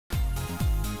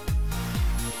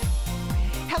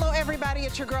everybody,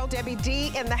 it's your girl Debbie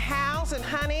D in the house, and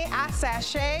honey, I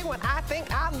sashay when I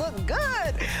think I look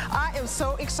good. I am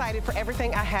so excited for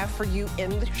everything I have for you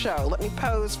in the show. Let me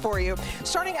pose for you.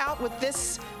 Starting out with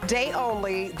this day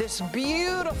only, this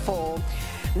beautiful,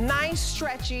 nice,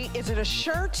 stretchy. Is it a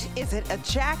shirt? Is it a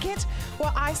jacket?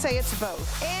 Well, I say it's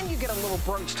both. And you get a little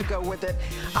brooch to go with it.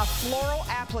 A floral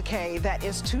applique that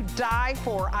is to die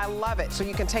for. I love it. So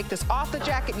you can take this off the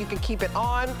jacket, you can keep it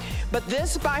on. But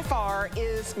this by far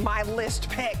is my list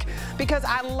pick because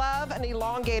I love an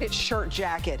elongated shirt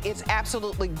jacket. It's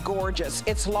absolutely gorgeous.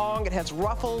 It's long, it has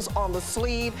ruffles on the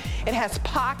sleeve, it has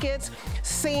pockets,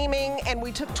 seaming, and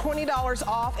we took $20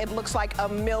 off. It looks like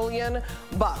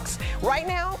 $1,000,000. Right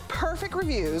now, perfect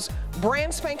reviews,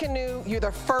 brand spanking new. You're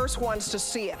the first ones to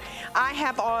see it. I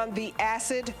have on the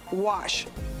acid wash.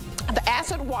 The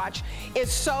acid wash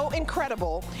is so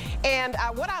incredible, and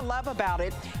what I love about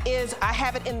it is I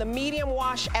have it in the medium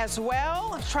wash as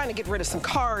well. I'm trying to get rid of some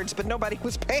cards, but nobody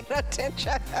was paying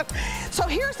attention. So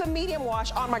here's the medium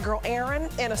wash on my girl Erin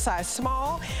in a size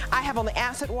small. I have on the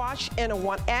acid wash in a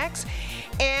 1X,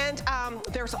 and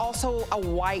there's also a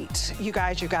white. You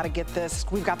guys, you got to get this.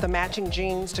 We've got the matching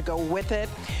jeans to go with it.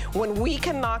 When we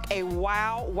can knock a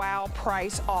wow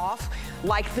price off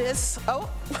like this, oh.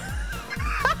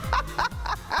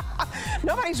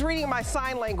 Nobody's reading my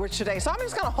sign language today, so I'm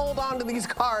just gonna hold on to these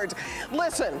cards.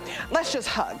 Listen, let's just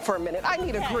hug for a minute. I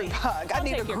need a group hug. I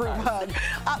need a group hug.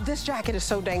 This jacket is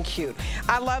so dang cute.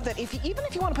 I love that even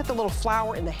if you wanna put the little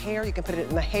flower in the hair, you can put it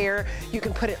in the hair, you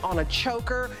can put it on a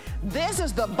choker. This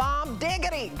is the bomb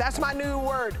diggity. That's my new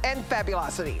word, and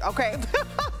fabulosity, okay?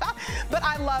 But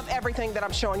I love everything that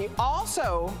I'm showing you.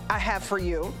 Also, I have for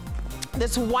you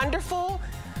this wonderful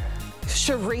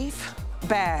Sharif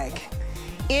bag.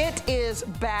 It is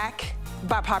back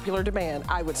by popular demand,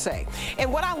 I would say.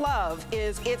 And what I love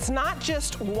is it's not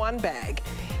just one bag,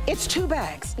 it's two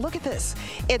bags. Look at this.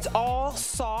 It's all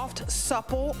soft,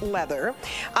 supple leather.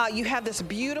 You have this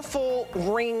beautiful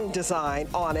ring design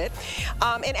on it.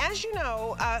 And as you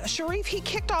know, Sharif, he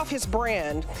kicked off his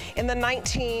brand in the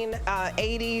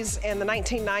 1980s and the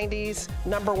 1990s,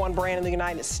 #1 brand in the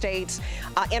United States,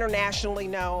 internationally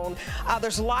known.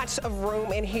 There's lots of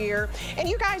room in here. And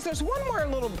you guys, there's one more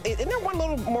little, isn't there one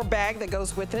little more bag that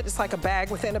goes with it? It's like a bag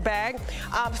within a bag.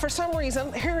 For some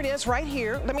reason, here it is right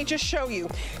here. Let me just show you.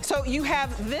 So you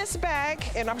have this bag,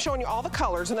 and I'm showing you all the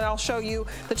colors, and then I'll show you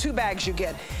the two bags you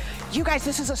get. You guys,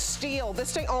 this is a steal.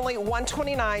 This thing only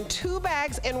 $129, 2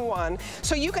 bags in one.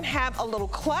 So you can have a little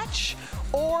clutch,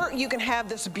 or you can have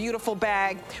this beautiful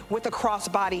bag with a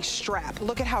crossbody strap.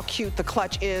 Look at how cute the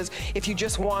clutch is if you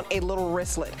just want a little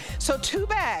wristlet. So 2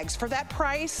 bags for that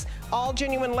price, all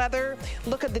genuine leather.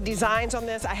 Look at the designs on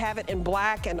this. I have it in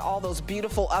black and all those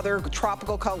beautiful other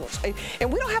tropical colors.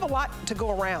 And we don't have a lot to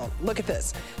go around. Look at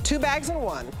this. 2 bags in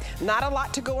one, not a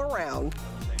lot to go around.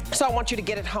 So I want you to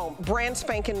get it home. Brand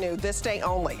spanking new, this day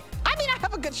only. I mean, I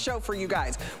have a good show for you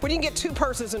guys where you can get 2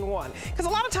 purses in one. Because a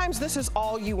lot of times this is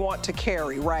all you want to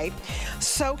carry, right?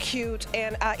 So cute,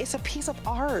 and it's a piece of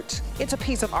art. It's a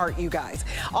piece of art, you guys.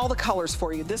 All the colors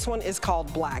for you. This one is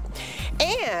called black.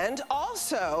 And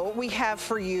also, we have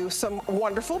for you some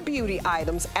wonderful beauty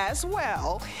items as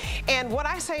well. And what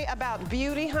I say about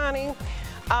beauty, honey,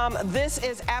 this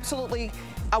is absolutely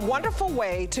a wonderful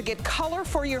way to get color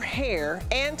for your hair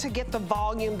and to get the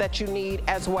volume that you need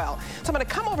as well. So I'm gonna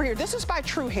come over here. This is by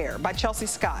True Hair, by Chelsea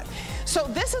Scott. So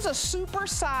this is a super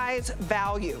size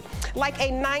value, like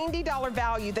a $90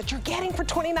 value that you're getting for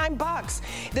 29 bucks.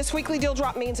 This weekly deal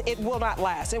drop means it will not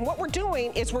last. And what we're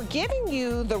doing is we're giving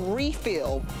you the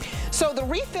refill. So the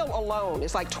refill alone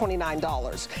is like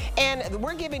 $29. And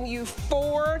we're giving you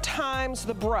 4 times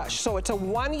the brush. So it's a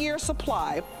 1-year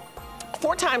supply.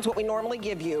 4 times what we normally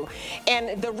give you,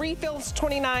 and the refill's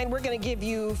 $29. We're going to give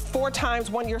you 4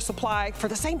 times 1-year supply for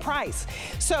the same price.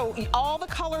 So all the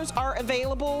colors are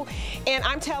available, and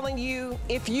I'm telling you,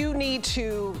 if you need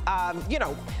to, you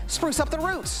know, spruce up the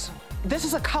roots, this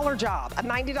is a color job, a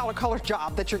 $90 color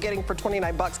job that you're getting for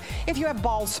 29 bucks. If you have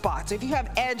bald spots, if you have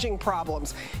edging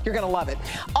problems, you're gonna love it.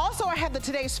 Also, I have the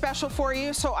today's special for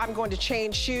you, so I'm going to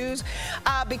change shoes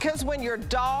because when your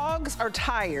dogs are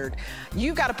tired,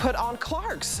 you gotta put on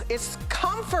Clarks. It's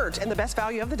comfort and the best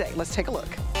value of the day. Let's take a look.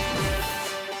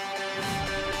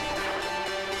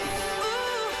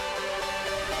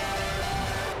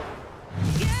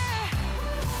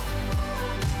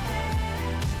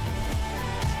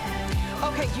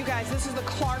 Okay, you guys, this is the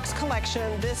Clarks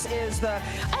collection. This is the,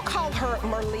 I'll call her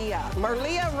Merlia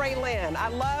Raylin. I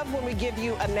love when we give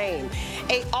you a name.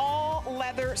 A all leather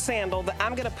leather sandal that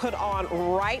I'm gonna put on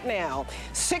right now.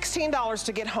 $16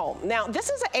 to get home. Now, this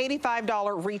is an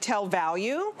 $85 retail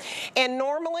value, and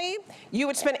normally you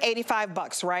would spend 85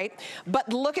 bucks, right?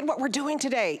 But look at what we're doing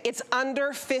today. It's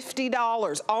under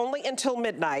 $50, only until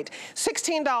midnight.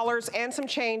 $16 and some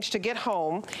change to get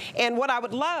home. And what I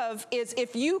would love is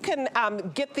if you can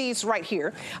get these right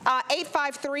here.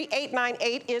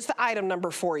 853898 is the item number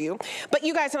for you. But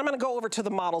you guys, and I'm gonna go over to the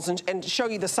models and show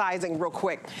you the sizing real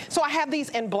quick. So I have these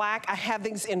in black, I have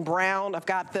these in brown, I've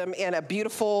got them in a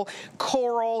beautiful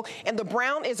coral, and the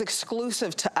brown is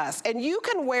exclusive to us. And you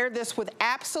can wear this with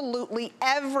absolutely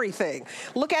everything.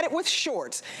 Look at it with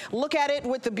shorts. Look at it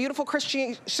with the beautiful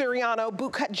Christian Siriano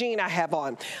bootcut jean I have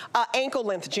on. Ankle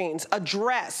length jeans, a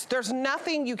dress. There's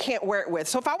nothing you can't wear it with.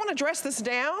 So if I wanna dress this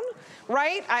down,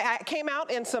 right? I came out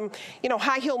in some, you know,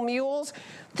 high heel mules.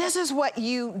 This is what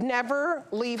you never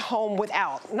leave home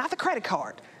without. Not the credit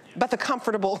card, but the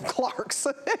comfortable Clarks.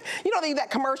 You know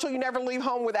that commercial, you never leave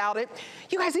home without it?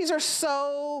 You guys, these are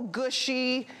so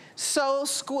gushy, so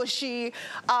squishy.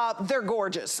 They're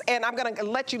gorgeous. And I'm gonna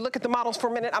let you look at the models for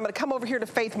a minute. I'm gonna come over here to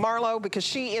Faith Marlowe because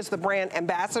she is the brand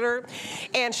ambassador.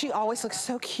 And she always looks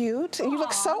so cute. And you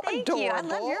look so adorable. Thank you. I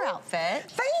love your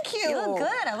outfit. Thank you. You look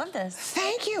good. I love this.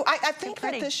 Thank you. I think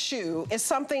that this shoe is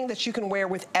something that you can wear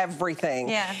with everything.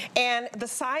 Yeah. And the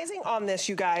sizing on this,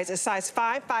 you guys, is size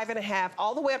 5, 5.5,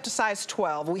 all the way up to size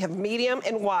 12. We have medium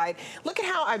and wide. Look at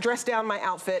how I dress down my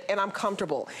outfit and I'm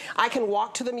comfortable. I can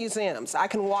walk to the museums. I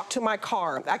can walk to my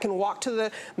car. I can walk to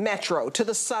the metro, to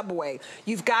the subway.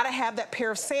 You've got to have that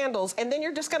pair of sandals, and then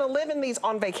you're just going to live in these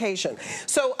on vacation.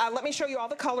 So let me show you all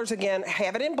the colors again. I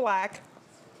have it in black.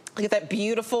 Look at that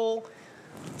beautiful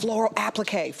floral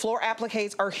applique. Floral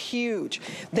appliques are huge.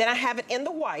 Then I have it in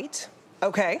the white,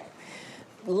 okay?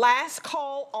 Last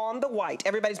call on the white.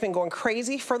 Everybody's been going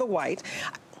crazy for the white.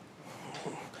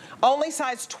 Only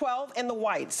size 12 in the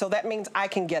white, so that means I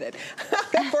can get it.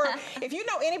 If you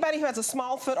know anybody who has a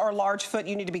small foot or a large foot,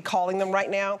 you need to be calling them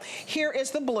right now. Here is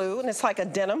the blue, and it's like a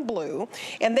denim blue.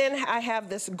 And then I have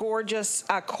this gorgeous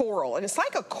coral, and it's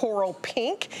like a coral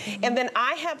pink. And then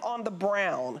I have on the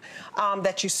brown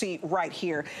that you see right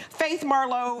here. Faith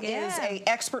Marlowe is an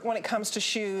expert when it comes to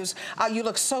shoes. You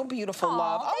look so beautiful,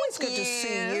 love. Always good to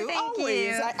see you.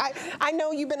 Always. I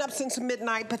know you've been up since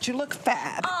midnight, but you look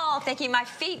fab. Oh, thank you. My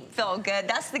feet feel good.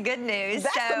 That's the good news.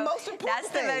 That's the most important That's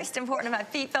the most important. My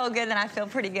feet feel good, and I feel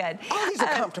pretty good. Oh, these are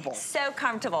comfortable. So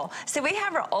comfortable. So we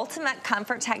have our ultimate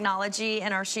comfort technology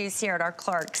in our shoes here at our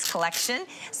Clarks collection.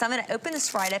 So I'm going to open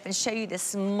this right up and show you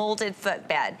this molded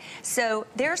footbed. So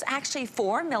there's actually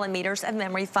 4 millimeters of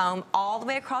memory foam all the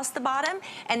way across the bottom,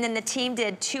 and then the team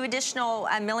did 2 additional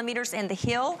millimeters in the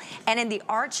heel and in the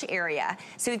arch area.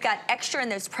 So we've got extra in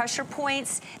those pressure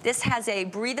points. This has a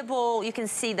breathable, you can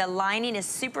see the lining is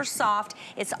super soft.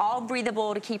 It's all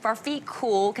breathable to keep our feet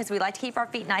cool, because we like to keep our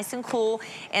feet nice and cool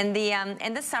in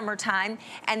the summertime.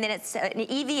 And then it's an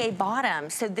EVA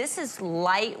bottom. So this is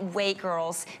lightweight,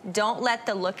 girls. Don't let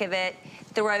the look of it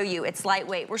throw you. It's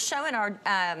lightweight. We're showing our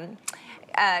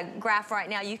graph right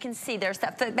now. You can see there's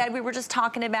that footbed we were just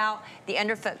talking about, the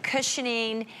underfoot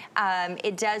cushioning.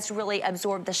 It does really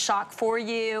absorb the shock for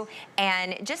you,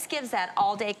 and it just gives that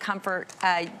all-day comfort.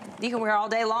 You can wear all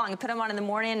day long and put them on in the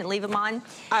morning and leave them on.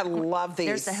 I love these.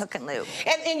 There's the hook and loop.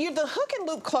 And the hook and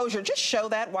loop closure, just show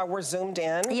that while we're zoomed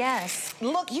in. Yes.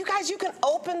 Look, you guys, you can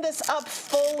open this up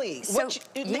fully. So,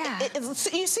 yeah.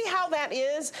 You see how that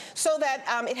is? So that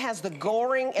it has the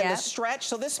goring and the stretch.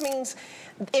 So this means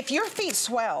if your feet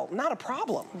swell, not a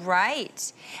problem.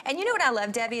 Right. And you know what I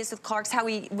love, Debbie, is with Clarks, how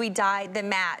we dye the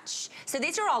match. So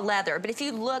these are all leather, but if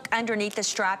you look underneath the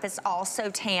strap, it's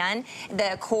also tan.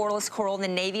 The coral is coral, the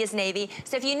navy is navy.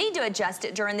 So if you need to adjust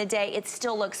it during the day, it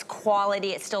still looks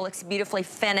quality, it still looks beautifully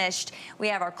finished. We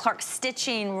have our Clarks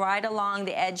stitching right along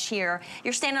the edge here.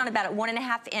 You're standing on about a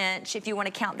 1.5 inch if you want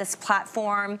to count this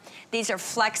platform. These are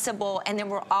flexible, and then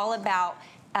we're all about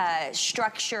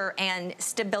structure and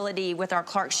stability with our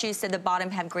Clarks shoes, so the bottom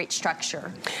have great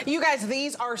structure. You guys,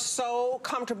 these are so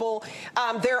comfortable.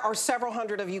 There are several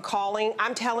hundred of you calling.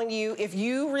 I'm telling you, if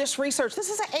you just research, this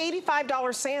is an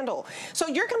 $85 sandal. So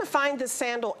you're going to find this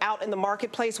sandal out in the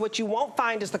marketplace. What you won't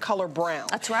find is the color brown.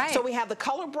 That's right. So we have the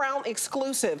color brown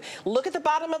exclusive. Look at the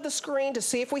bottom of the screen to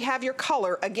see if we have your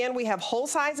color. Again, we have whole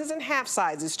sizes and half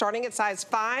sizes, starting at size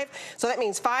 5. So that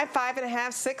means 5,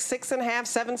 5.5, 6, 6.5,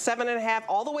 7, 7.5,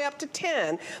 all all the way up to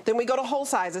 10. Then we go to whole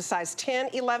sizes, size 10,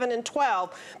 11, and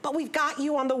 12. But we've got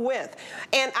you on the width.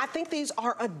 And I think these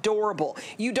are adorable.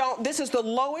 This is the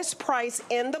lowest price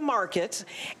in the market.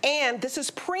 And this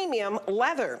is premium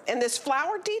leather. And this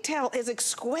flower detail is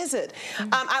exquisite.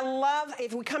 I love,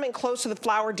 if we come in close to the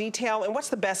flower detail, and what's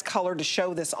the best color to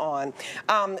show this on?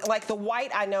 Like the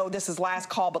white, I know this is last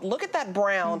call, but look at that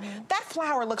brown. That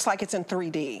flower looks like it's in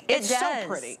 3D. It's so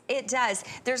pretty. It does.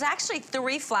 There's actually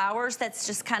 3 flowers that's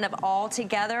just kind of all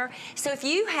together. So if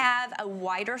you have a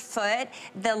wider foot,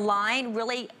 the line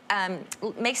really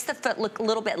makes the foot look a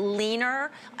little bit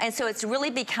leaner, and so it's really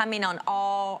becoming on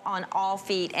all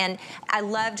feet. And I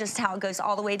love just how it goes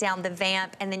all the way down the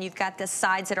vamp, and then you've got the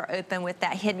sides that are open with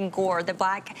that hidden gore. The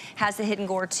black has the hidden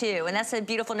gore too, and that's a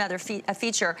beautiful another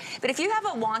feature. But if you have a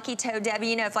wonky toe, Debbie,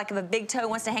 you know, if a big toe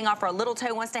wants to hang off or a little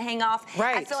toe wants to hang off,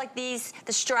 I feel like the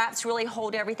straps really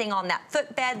hold everything on that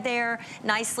footbed there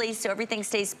nicely, so everything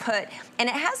stays put. And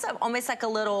it has almost like a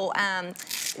little,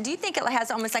 do you think it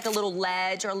has almost like a little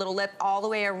ledge or a little lip all the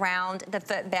way around the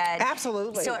footbed?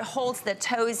 Absolutely. So it holds the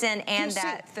toes in and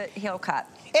that foot heel cup.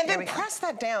 And then press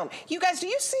that down. You guys, do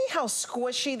you see how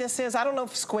squishy this is? I don't know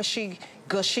if squishy,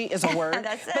 gushy is a word.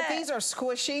 That's but these are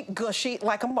squishy, gushy,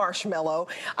 like a marshmallow.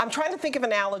 I'm trying to think of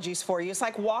analogies for you. It's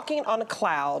like walking on a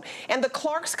cloud. And the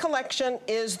Clarks collection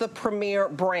is the premier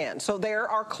brand. So there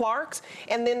are Clarks,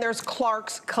 and then there's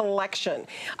Clarks collection.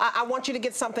 I want you to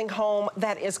get something home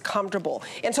that is comfortable.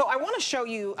 And so I want to show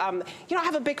you, you know, I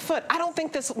have a big foot. I don't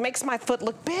think this makes my foot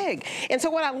look big. And so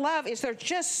what I love is they're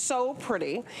just so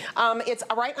pretty. It's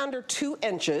right under 2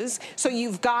 inches. So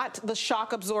you've got the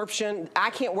shock absorption.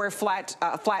 I can't wear flat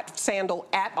sandal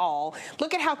at all.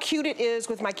 Look at how cute it is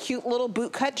with my cute little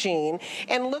boot cut jean.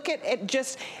 And look at it,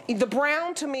 just the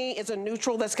brown to me is a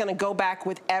neutral that's going to go back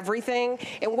with everything.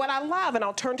 And what I love, and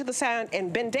I'll turn to the side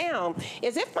and bend down,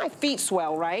 is if my feet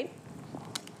swell, right,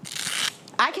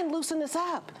 I can loosen this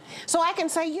up. So I can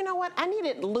say, you know what, I need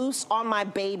it loose on my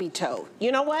baby toe.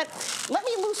 You know what? Let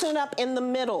me loosen it up in the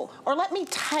middle, or let me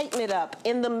tighten it up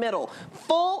in the middle.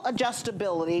 Full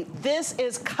adjustability. This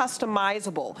is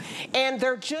customizable. And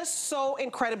they're just so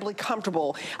incredibly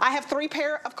comfortable. I have 3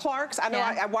 pair of Clarks. I know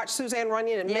I watched Suzanne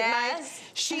Runyon at midnight.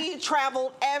 She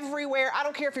traveled everywhere. I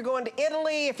don't care if you're going to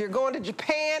Italy, if you're going to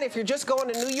Japan, if you're just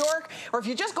going to New York, or if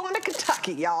you're just going to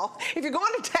Kentucky, y'all. If you're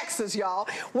going to Texas, y'all.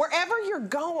 Wherever you're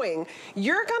going,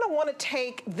 you're going to want to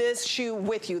take this shoe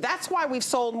with you. That's why we've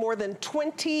sold more than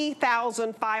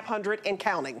 20,500 and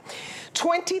counting.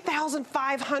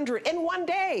 20,500 in one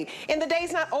day. And the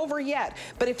day's not over yet.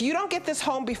 But if you don't get this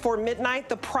home before midnight,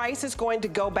 the price is going to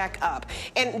go back up.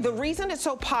 And the reason it's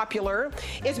so popular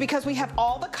is because we have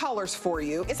all the colors for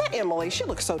you. Is that Emily? She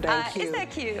looks so dang cute. Isn't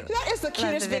that cute? That is the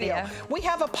cutest video. We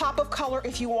have a pop of color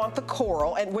if you want the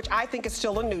coral, and which I think is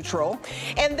still a neutral.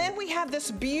 And then we have this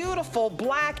beautiful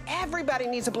black. Everybody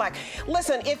needs a black.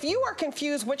 Listen, if you are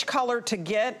confused which color to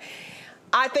get,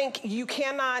 I think you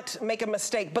cannot make a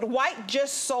mistake. But white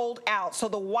just sold out. So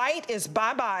the white is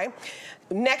bye-bye.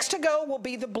 Next to go will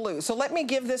be the blue. So let me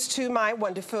give this to my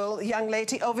wonderful young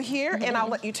lady over here, and I'll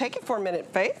let you take it for a minute,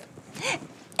 Faith.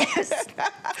 I sucked in.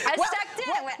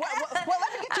 Well,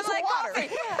 let me get you some water.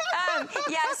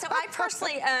 Yeah, so I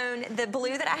personally own the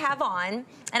blue that I have on,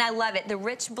 and I love it. The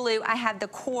rich blue. I have the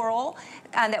coral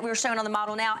that we were showing on the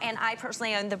model now, and I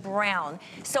personally own the brown.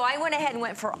 So I went ahead and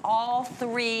went for all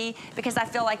 3 because I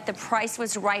feel like the price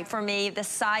was right for me. The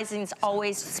sizing's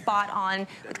always spot on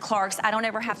with Clarks. I don't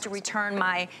ever have to return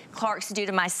my Clarks due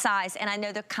to my size, and I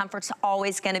know the comfort's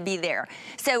always going to be there.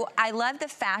 So I love the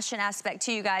fashion aspect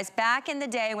too, you guys. Back in the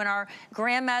day when our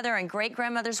grandmother and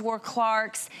great-grandmothers wore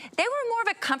Clarks, they were more of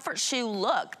a comfort shoe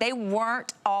look. They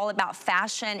weren't all about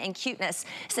fashion and cuteness.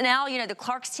 So now, you know, the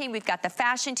Clarks team, we've got the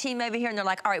fashion team over here, and they're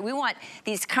like, all right, we want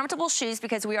these comfortable shoes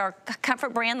because we are a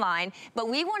comfort brand line, but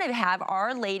we want to have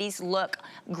our ladies look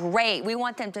great. We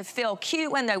want them to feel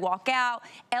cute when they walk out,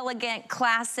 elegant,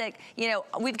 classic. You know,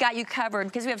 we've got you covered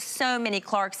because we have so many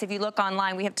Clarks. If you look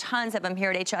online, we have tons of them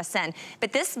here at HSN.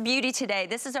 But this beauty today,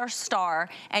 this is our star,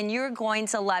 and you're going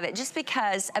to love it just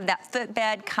because of that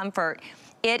footbed comfort.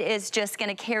 It is just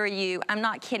going to carry you. I'm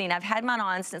not kidding. I've had mine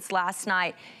on since last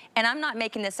night. And I'm not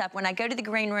making this up. When I go to the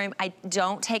green room, I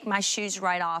don't take my shoes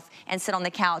right off and sit on the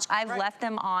couch. I've left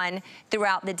them on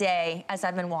throughout the day as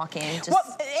I've been walking. Just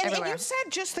and you said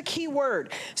just the key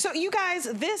word. So you guys,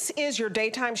 this is your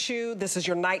daytime shoe. This is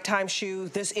your nighttime shoe.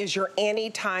 This is your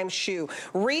anytime shoe.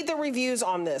 Read the reviews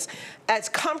on this. It's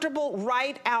comfortable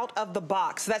right out of the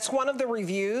box. That's one of the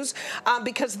reviews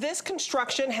because this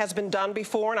construction has been done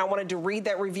before, and I wanted to read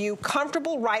that review.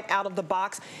 Comfortable right out of the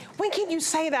box. When can you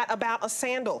say that about a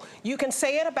sandal? special. You can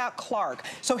say it about Clark.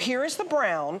 So here is the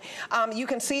brown. You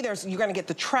can see you're gonna get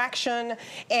the traction,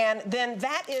 and then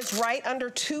that is right under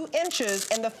 2 inches,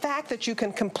 and the fact that you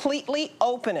can completely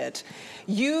open it,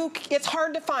 it's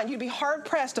hard to find. You'd be hard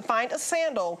pressed to find a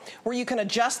sandal where you can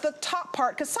adjust the top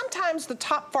part, because sometimes the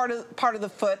top part of the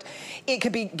foot, it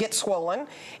could get swollen,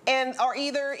 or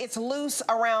either it's loose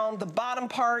around the bottom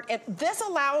part. And this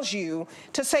allows you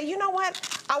to say, you know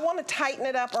what, I want to tighten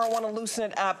it up or I want to loosen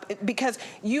it up, because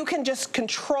you can just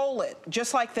control it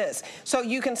just like this. So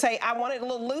you can say, I want it a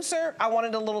little looser, I want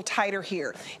it a little tighter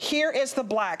here. Here is the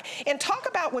black. And talk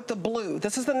about with the blue.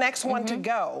 This is the next one to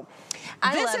go.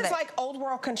 This is like old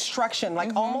world construction,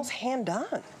 like almost hand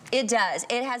done. It does.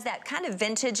 It has that kind of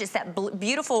vintage. It's that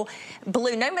beautiful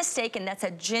blue. No mistaken, that's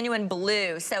a genuine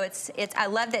blue. So I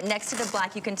love that next to the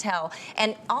black you can tell.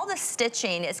 And all the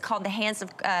stitching is called the hands of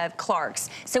Clark's.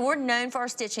 So we're known for our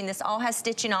stitching. This all has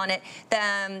stitching on it.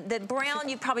 The brown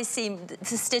you probably see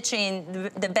the stitching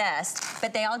the best,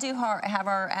 but they all do have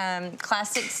our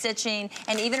classic stitching,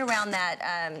 and even around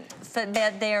that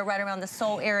footbed there, right around the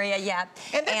sole area. Yeah.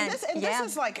 And this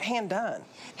is like hand done,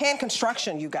 hand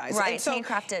construction, you guys. Right. And so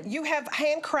handcrafted. You have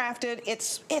handcrafted.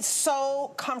 It's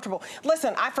so comfortable.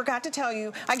 Listen, I forgot to tell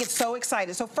you, I get so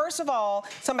excited. So first of all,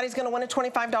 somebody's going to win a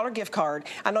 $25 gift card.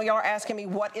 I know y'all are asking me,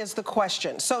 what is the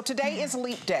question? So today is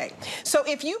Leap Day. So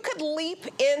if you could leap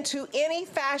into any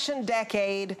fashion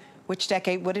decade, which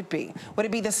decade would it be? Would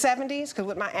it be the 70s? Because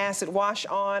with my acid wash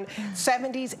on,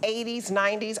 70s, 80s,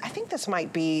 90s. I think this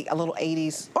might be a little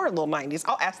 80s or a little 90s.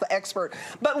 I'll ask the expert.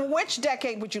 But which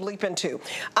decade would you leap into?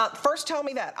 First, tell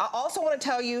me that. I also want to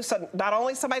tell you, so not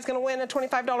only somebody's going to win a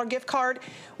 $25 gift card,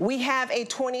 we have a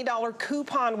 $20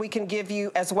 coupon we can give you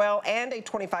as well, and a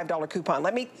 $25 coupon.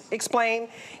 Let me explain,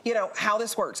 how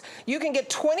this works. You can get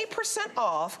 20%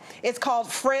 off. It's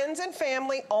called Friends and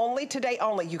Family Only Today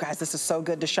Only. You guys, this is so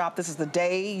good to shop. This is the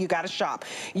day you got to shop.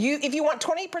 If you want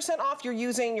 20% off, you're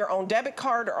using your own debit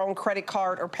card or own credit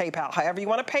card or PayPal. However you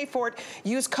want to pay for it,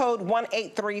 use code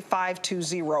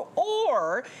 183520.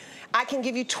 Or I can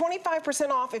give you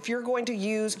 25% off if you're going to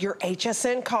use your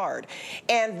HSN card.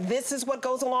 And this is what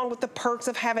goes along with the perks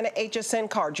of having an HSN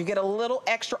card. You get a little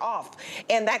extra off.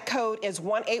 And that code is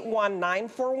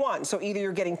 181941. So either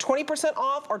you're getting 20%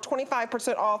 off or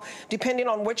 25% off, depending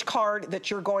on which card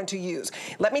that you're going to use.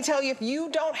 Let me tell you, if you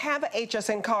don't have an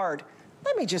HSN card,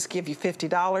 let me just give you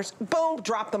 $50. Boom,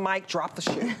 drop the mic, drop the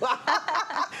shoe.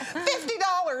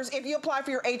 $50 if you apply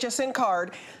for your HSN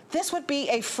card. This would be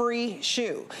a free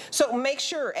shoe. So make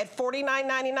sure at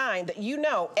 $49.99 that you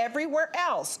know everywhere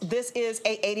else this is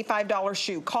a $85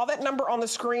 shoe. Call that number on the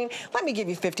screen. Let me give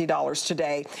you $50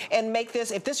 today and make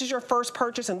this, if this is your first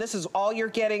purchase and this is all you're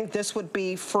getting, this would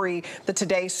be free, the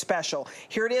today's special.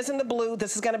 Here it is in the blue.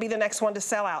 This is going to be the next one to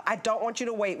sell out. I don't want you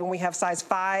to wait when we have size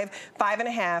 5,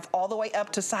 5.5, all the way up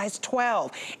to size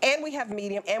 12. And we have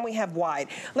medium and we have wide.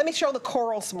 Let me show the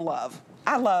coral some love.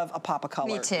 I love a pop of color.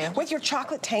 Me too. With your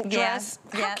chocolate tank dress.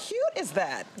 How cute is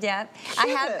that? Yeah. I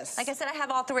have, like I said, I have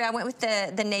all three. I went with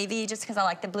the navy just because I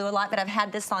like the blue a lot, but I've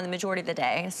had this on the majority of the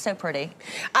day. It's so pretty.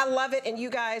 I love it. And you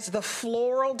guys, the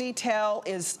floral detail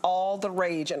is all the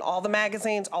rage in all the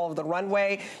magazines, all over the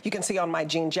runway. You can see on my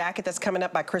jean jacket that's coming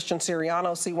up by Christian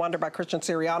Siriano, See Wonder by Christian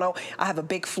Siriano. I have a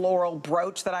big floral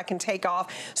brooch that I can take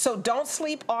off. So don't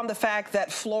sleep on the fact that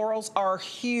florals are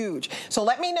huge. So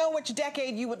let me know which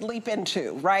decade you would leap into.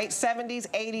 Right? 70s,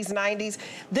 80s, 90s.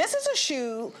 This is a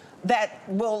shoe that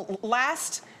will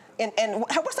last, and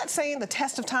what's that saying? The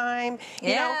test of time?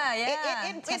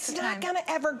 It's not going to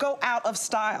ever go out of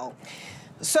style.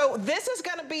 So this is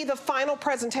going to be the final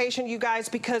presentation, you guys,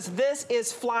 because this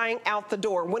is flying out the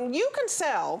door. When you can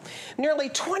sell nearly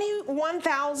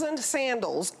 21,000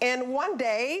 sandals in one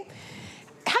day,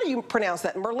 how do you pronounce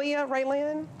that? Merlia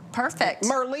Raylin? Perfect.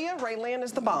 Merlia Raylin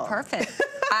is the bomb. Perfect.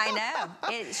 I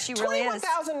know. She really is.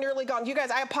 21,000 nearly gone. You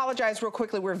guys, I apologize real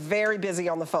quickly. We're very busy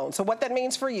on the phone. So what that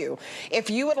means for you, if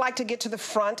you would like to get to the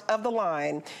front of the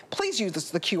line, please use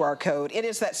the QR code. It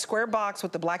is that square box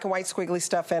with the black and white squiggly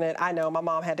stuff in it. I know my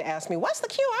mom had to ask me, what's the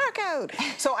QR code?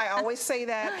 So I always say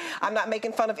that. I'm not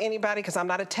making fun of anybody because I'm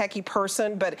not a techie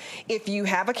person, but if you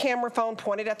have a camera phone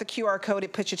pointed at the QR code,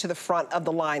 it puts you to the front of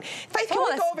the line. Faith, can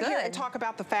we go over here and talk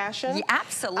about the fashion? Yeah,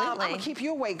 absolutely. I'm going to keep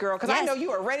you awake, girl, because I know you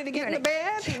are ready to get in the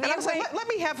bed. And I was like, let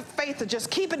me have Faith to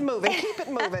just keep it moving, keep it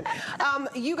moving.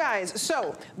 You guys,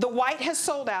 so the white has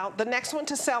sold out. The next one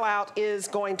to sell out is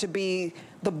going to be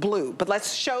the blue. But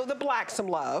let's show the black some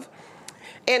love.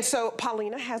 And so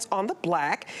Paulina has on the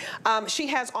black. She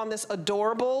has on this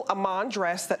adorable Amon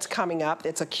dress that's coming up.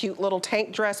 It's a cute little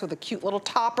tank dress with a cute little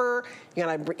topper. You're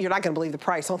not gonna believe the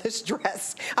price on this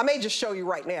dress. I may just show you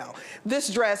right now. This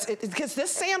dress, because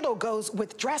this sandal goes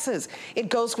with dresses. It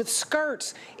goes with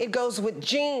skirts. It goes with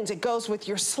jeans. It goes with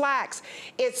your slacks.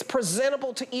 It's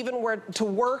presentable to even wear to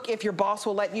work if your boss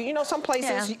will let you. You know, some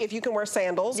places, if you can wear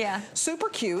sandals. Yeah. Super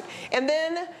cute. And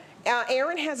then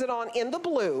Erin has it on in the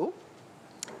blue.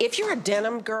 If you're a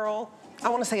denim girl, I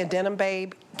want to say a denim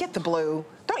babe, get the blue.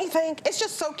 Don't you think? It's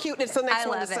just so cute. It's the next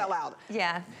one to sell out.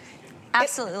 Yeah.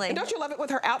 Absolutely. And don't you love it with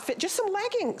her outfit? Just some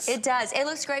leggings. It does. It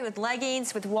looks great with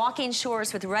leggings, with walking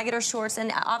shorts, with regular shorts.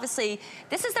 And obviously,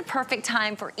 this is the perfect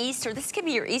time for Easter. This could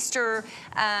be your Easter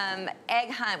egg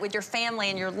hunt with your family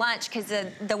and your lunch, because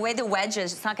the way the wedge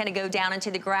is, it's not going to go down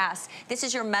into the grass. This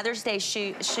is your Mother's Day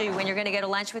shoe when you're going to go to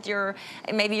lunch with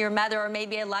maybe your mother or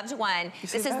maybe a loved one.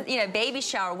 This is, you know, baby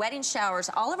shower, wedding showers,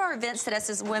 all of our events that us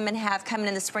as women have coming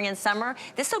in the spring and summer.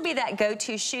 This will be that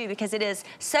go-to shoe because it is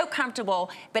so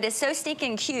comfortable, but it's so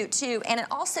stinking cute too, and it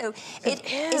also you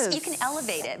can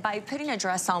elevate it by putting a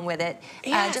dress on with it,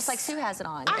 just like Sue has it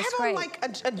on. I have on like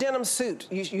a denim suit,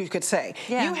 you could say.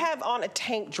 Yeah. You have on a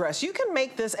tank dress. You can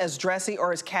make this as dressy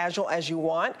or as casual as you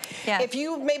want. Yeah. If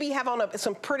you maybe have on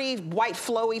some pretty white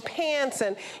flowy pants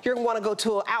and you're going to want to go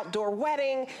to an outdoor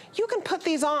wedding, you can put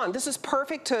these on. This is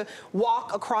perfect to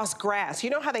walk across grass. You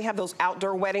know how they have those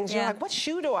outdoor weddings? You're like, what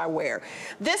shoe do I wear?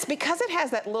 This, because it has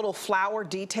that little flower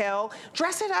detail,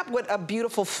 dress it up with a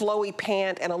beautiful flowy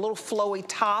pant and a little flowy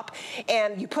top,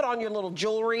 and you put on your little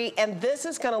jewelry, and this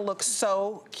is gonna look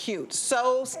so cute,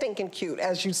 so stinking cute,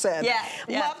 as you said. Yeah.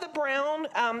 Love the brown.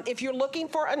 If you're looking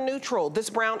for a neutral, this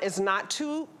brown is not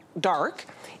too dark.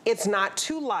 It's not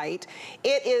too light.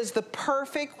 It is the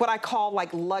perfect, what I call like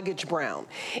luggage brown.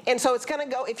 And so it's gonna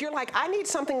go, if you're like, I need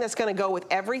something that's gonna go with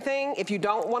everything, if you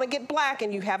don't wanna get black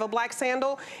and you have a black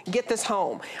sandal, get this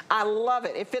home. I love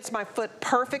it. It fits my foot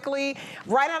perfectly.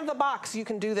 Right out of the box, you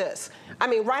can do this. I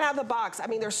mean, right out of the box, I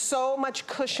mean, there's so much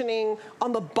cushioning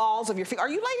on the balls of your feet. Are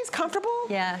you ladies comfortable?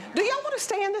 Yeah. Do y'all wanna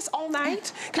stay in this all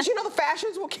night? Because you know the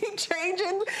fashions will keep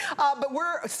changing, but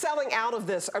we're selling out of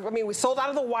this. I mean, we sold out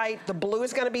of the white. The blue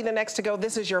is going to be the next to go.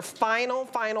 This is your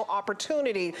final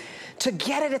opportunity to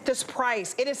get it at this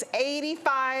price. It is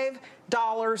 $85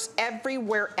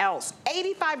 everywhere else.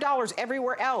 $85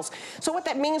 everywhere else. So what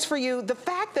that means for you, the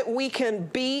fact that we can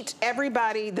beat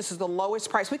everybody, this is the lowest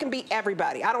price. We can beat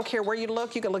everybody. I don't care where you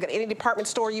look. You can look at any department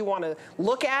store you want to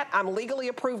look at. I'm legally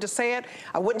approved to say it.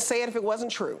 I wouldn't say it if it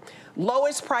wasn't true.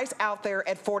 Lowest price out there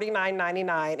at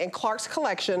 $49.99, and Clark's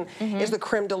collection is the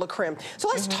creme de la creme. So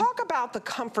let's talk about the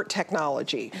comfort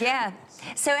technology. Yeah.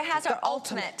 So it has our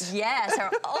ultimate. Yes,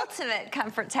 our ultimate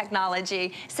comfort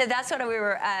technology. So that's what we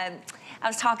were I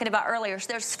was talking about earlier. So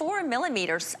there's 4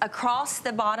 millimeters across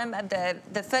the bottom of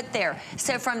the foot there.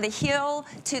 So from the heel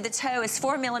to the toe is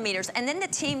 4 millimeters. And then the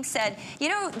team said, you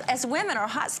know, as women, our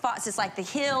hot spots is like the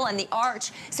heel and the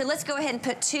arch. So let's go ahead and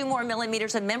put 2 more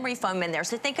millimeters of memory foam in there.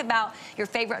 So think about your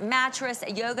favorite mattress,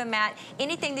 a yoga mat,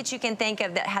 anything that you can think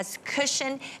of that has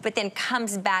cushion, but then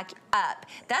comes back up.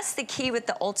 That's the key with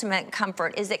the ultimate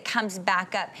comfort, is it comes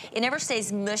back up. It never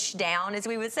stays mushed down, as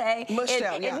we would say. Mushed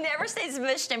down, yeah. It never stays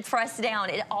mushed and pressed down.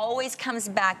 It always comes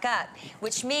back up,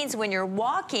 which means when you're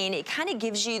walking, it kind of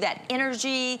gives you that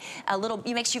energy,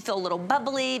 it makes you feel a little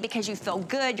bubbly because you feel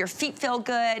good, your feet feel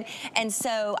good. And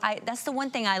so that's the one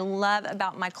thing I love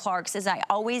about my Clarks, is I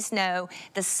always know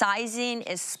the sizing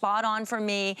is spot on for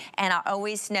me, and I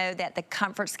always know that the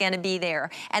comfort's gonna be there.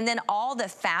 And then all the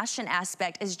fashion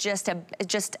aspect is just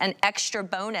an extra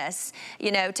bonus,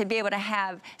 you know, to be able to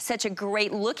have such a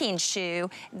great looking shoe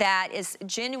that is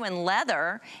genuine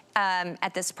leather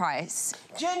at this price.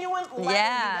 Genuine leather, you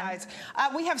guys.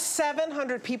 We have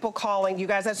 700 people calling, you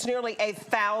guys. That's nearly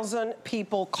 1,000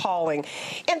 people calling.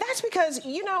 And that's because,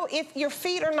 you know, if your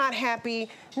feet are not happy,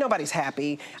 nobody's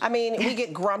happy. I mean, we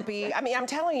get grumpy. I mean, I'm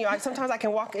telling you, sometimes I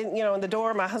can walk in, you know, in the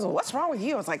door, my husband, what's wrong with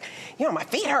you? It's like, you know, my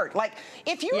feet hurt. Like,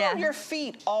 if you're on your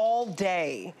feet all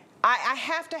day, I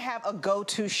have to have a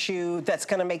go-to shoe that's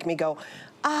gonna make me go,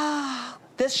 ah.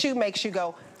 This shoe makes you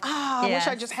go, ah, I wish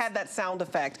I just had that sound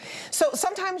effect. So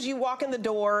sometimes you walk in the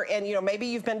door and, you know, maybe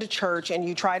you've been to church and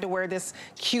you tried to wear this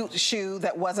cute shoe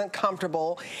that wasn't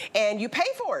comfortable, and you pay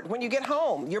for it when you get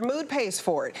home. Your mood pays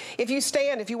for it. If you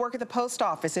stand, if you work at the post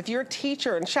office, if you're a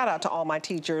teacher, and shout out to all my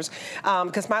teachers,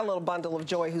 because my little bundle of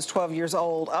joy who's 12 years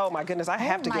old, oh my goodness, I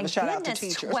have to give a shout out to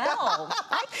teachers. 12.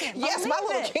 I can't believe my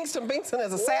little Kingston Bingston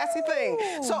is a sassy thing.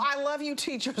 So I love you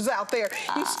teachers out there.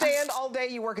 You stand all day,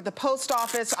 you work at the post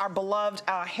office, our beloved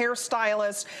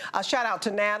hairstylists. Shout out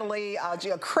to Natalie,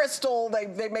 Crystal.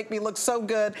 They make me look so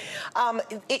good.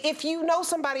 If you know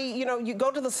somebody, you know, you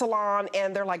go to the salon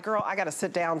and they're like, girl, I got to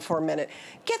sit down for a minute.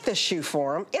 Get this shoe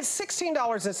for them. It's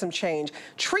 $16 and some change.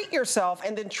 Treat yourself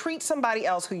and then treat somebody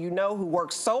else who you know who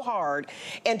works so hard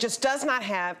and just does not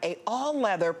have a all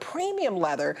leather, premium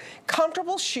leather,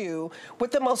 comfortable shoe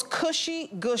with the most cushy,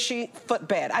 gushy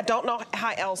footbed. I don't know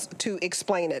how else to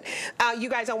explain it. You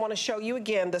guys, I want to show you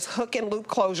again this hook and loop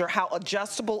closure, how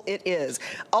adjustable it is.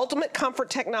 Ultimate comfort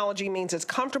technology means it's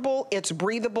comfortable, it's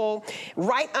breathable,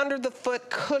 right under the foot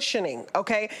cushioning,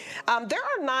 okay? There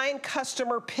are 9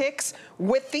 customer picks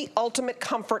with the ultimate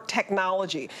comfort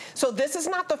technology. So this is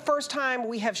not the first time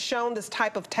we have shown this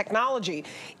type of technology.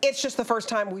 It's just the first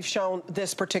time we've shown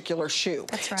this particular shoe.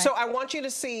 That's right. So I want you to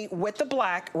see with the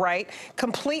black, right,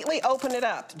 completely open it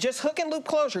up. Just hook and loop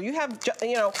closure. You have,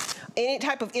 you know, any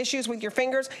type of issues with your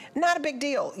fingers, not a big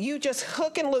deal. You just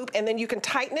hook and loop and then you can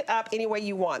tighten it up any way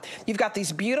you want. You've got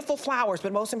these beautiful flowers,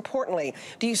 but most importantly,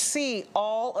 do you see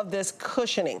all of this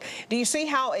cushioning? Do you see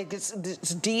how it's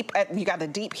deep? You got the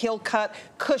deep heel cut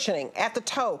cushioning at the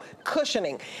toe,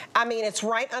 cushioning. I mean, it's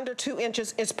right under 2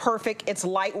 inches. It's perfect. It's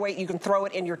lightweight. You can throw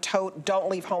it in your tote. Don't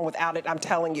leave home without it. I'm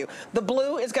telling you. The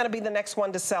blue is going to be the next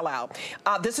one to sell out.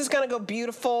 This is going to go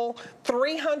beautiful.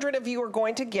 300 of you are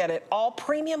going to get it. All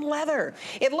premium leather.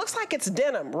 It looks like it's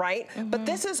denim, right? But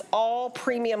this is all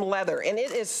premium leather, and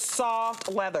it is soft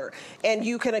leather. And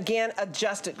you can, again,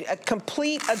 adjust it. A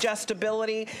complete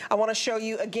adjustability. I want to show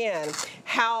you, again,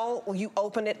 how you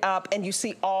open it up and you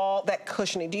see all that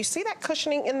cushioning. Do you see that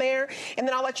cushioning in there? And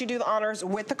then I'll let you do the honors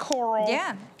with the coral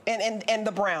and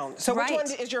the brown. So which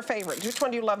one is your favorite? Which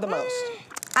one do you love the most?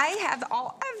 I have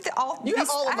all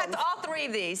three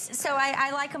of these. So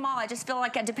I like them all. I just feel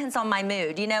like it depends on my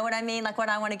mood. You know what I mean? Like what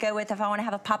I want to go with. If I want to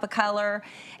have a pop of color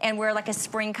and wear like a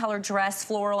spring color dress,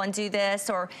 floral, and do this,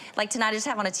 or like tonight I just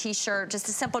have on a t-shirt, just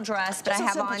a simple dress, but I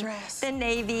have on the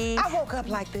navy. I woke up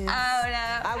like this. Oh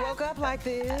no. I woke up like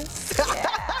this.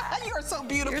 You are so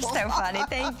beautiful. You're so funny.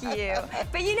 Thank you.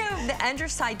 But you know, the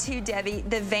underside too, Debbie,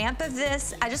 the vamp of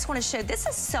this, I just want to show, this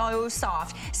is so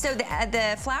soft. So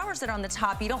the flowers that are on the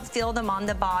top, you don't feel them on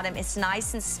the bottom. It's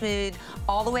nice and smooth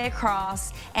all the way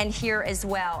across and here as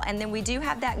well. And then we do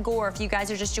have that gore. If you guys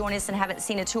are just joining us and haven't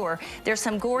seen a tour, there's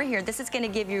some gore here. This is going to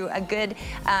give you a good,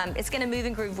 it's going to move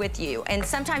and groove with you. And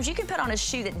sometimes you can put on a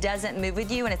shoe that doesn't move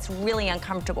with you and it's really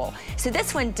uncomfortable. So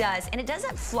this one does, and it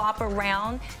doesn't flop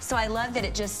around. So I love that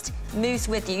it just moves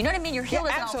with you. You know what I mean? Your heel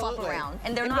doesn't all flop around,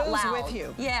 and they're not loud. It moves with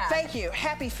you. Yeah. Thank you.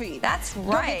 Happy feet. That's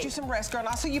right. Go get you some rest, girl. And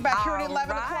I'll see you back here at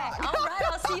 11 o'clock. All right.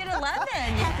 I'll see you at 11.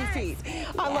 Happy feet.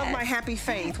 I love my happy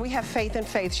faith. We have faith in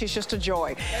Faith. She's just a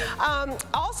joy.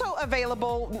 Also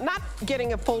available, not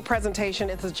getting a full presentation,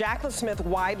 it's a Jaclyn Smith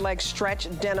wide leg stretch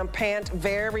denim pant.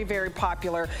 Very, very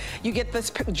popular. You get this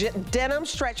denim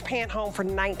stretch pant home for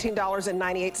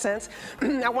 $19.98.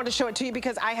 I wanted to show it to you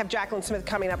because I have Jaclyn Smith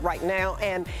coming up right now,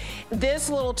 and this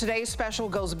little today's special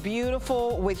goes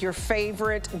beautiful with your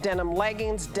favorite denim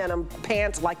leggings, denim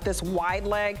pants like this wide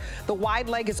leg. The wide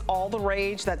leg is all the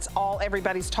rage. That's all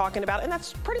everybody's talking about, and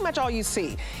that's pretty much all you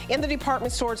see. In the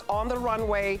department stores, on the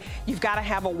runway, you've got to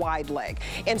have a wide leg.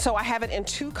 And so I have it in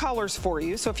 2 colors for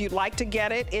you. So if you'd like to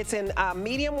get it, it's in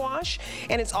medium wash,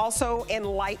 and it's also in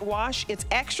light wash. It's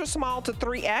extra small to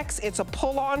 3X. It's a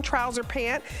pull-on trouser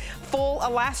pant, full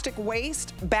elastic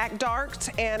waist, back darts,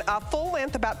 and full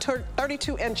length about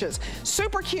 32 inches.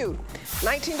 Super cute.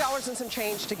 $19 and some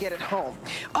change to get it home.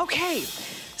 Okay,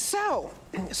 so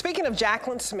speaking of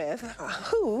Jaclyn Smith,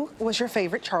 who was your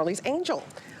favorite Charlie's Angel?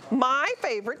 My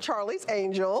favorite Charlie's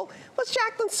Angel was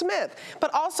Jaclyn Smith.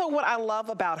 But also what I love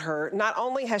about her, not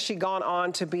only has she gone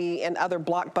on to be in other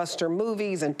blockbuster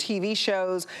movies and TV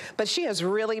shows, but she has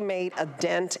really made a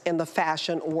dent in the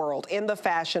fashion world, in the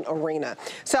fashion arena,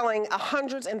 selling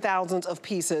hundreds and thousands of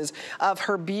pieces of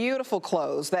her beautiful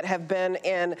clothes that have been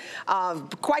in,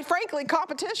 quite frankly,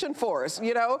 competition for us.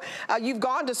 You know, you've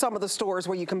gone to some of the stores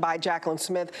where you can buy Jaclyn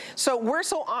Smith. So we're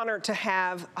so honored to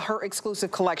have her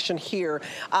exclusive collection here.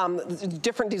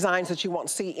 Different designs that you won't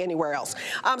see anywhere else.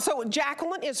 So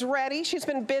Jaclyn is ready. She's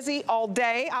been busy all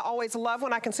day. I always love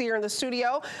when I can see her in the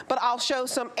studio, but I'll show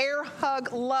some air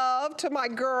hug love to my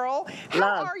girl.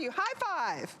 How are you? High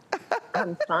five.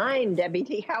 I'm fine, Debbie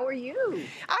T. How are you?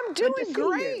 I'm doing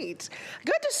great.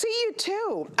 Good to see you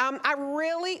too. I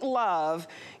really love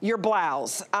your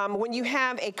blouse. When you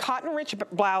have a cotton rich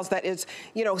blouse that is,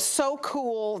 you know, so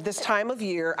cool this time of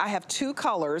year. I have 2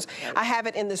 colors. I have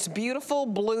it in this beautiful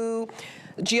blue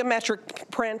geometric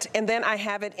print, and then I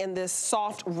have it in this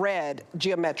soft red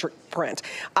geometric print.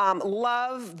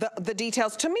 Love the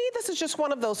details. To me, this is just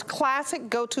one of those classic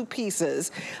go-to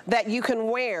pieces that you can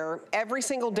wear every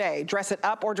single day, dress it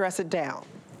up or dress it down.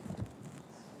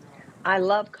 I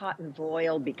love cotton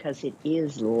voile because it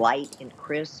is light and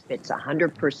crisp. It's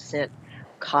 100%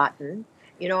 cotton.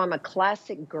 You know, I'm a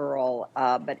classic girl,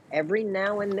 but every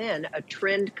now and then a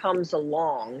trend comes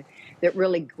along that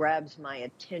really grabs my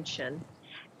attention.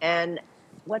 And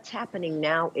what's happening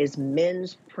now is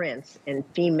men's prints and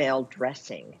female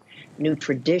dressing. New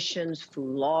traditions,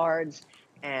 foulards,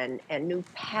 and new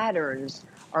patterns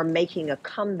are making a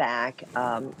comeback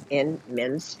in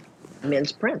men's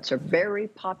prints are very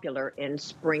popular in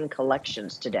spring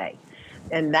collections today.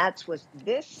 And that's what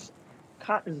this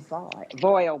cotton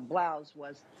voile blouse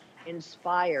was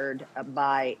inspired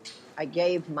by. I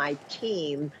gave my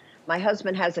team, my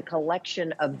husband has a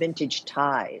collection of vintage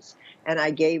ties, and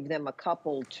I gave them a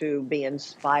couple to be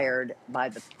inspired by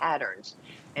the patterns.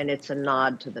 And it's a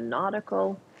nod to the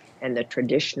nautical and the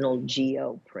traditional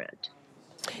geo print.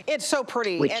 It's so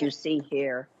pretty. Which you see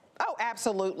here. Oh,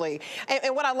 absolutely.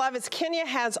 And what I love is Kenya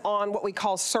has on what we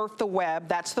call Surf the Web.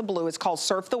 That's the blue. It's called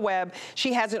Surf the Web.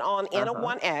 She has it on in a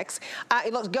 1X.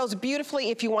 It goes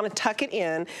beautifully if you want to tuck it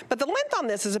in. But the length on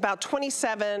this is about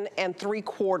 27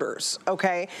 3/4,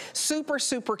 okay? Super,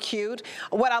 super cute.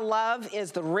 What I love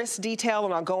is the wrist detail,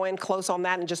 and I'll go in close on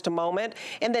that in just a moment.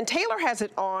 And then Taylor has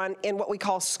it on in what we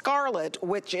call Scarlet,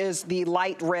 which is the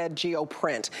light red geo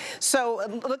print. So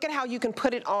look at how you can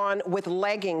put it on with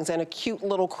leggings and a cute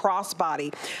little crossbody.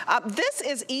 This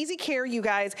is easy care, you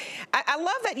guys. I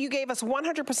love that you gave us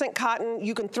 100% cotton.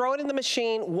 You can throw it in the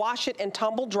machine, wash it, and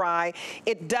tumble dry.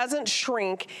 It doesn't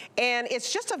shrink, and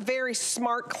it's just a very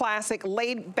smart, classic,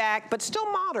 laid back, but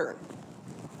still modern.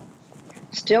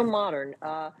 Still modern.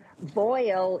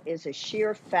 Voile is a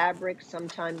sheer fabric,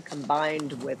 sometimes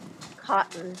combined with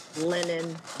cotton,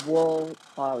 linen, wool,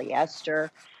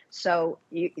 polyester. So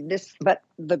but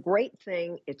the great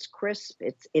thing, it's crisp,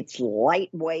 it's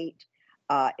lightweight.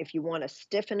 If you want to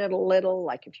stiffen it a little,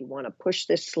 like if you want to push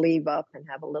this sleeve up and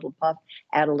have a little puff,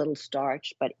 add a little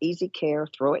starch, but easy care,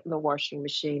 throw it in the washing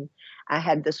machine. I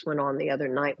had this one on the other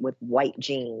night with white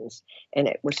jeans, and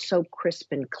it was so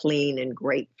crisp and clean and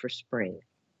great for spring.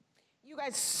 You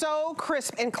guys, so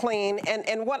crisp and clean,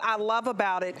 and what I love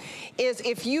about it is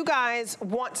if you guys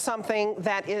want something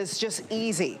that is just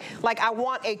easy, like I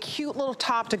want a cute little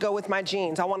top to go with my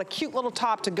jeans, I want a cute little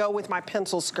top to go with my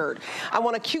pencil skirt, I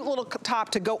want a cute little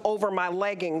top to go over my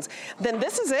leggings, then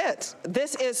this is it.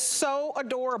 This is so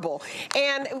adorable.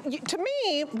 And to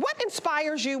me, what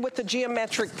inspires you with the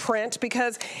geometric print?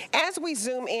 Because as we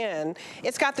zoom in,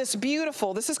 it's got this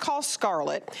beautiful, this is called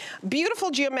Scarlet, beautiful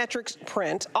geometric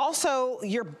print. Also,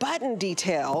 your button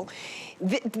detail.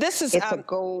 This is it's a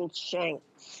gold shank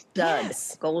stud,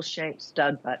 yes. Gold shank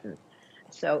stud button.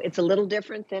 So it's a little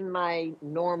different than my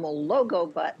normal logo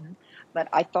button, but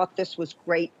I thought this was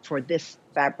great for this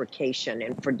fabrication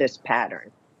and for this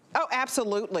pattern. Oh,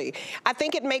 absolutely. I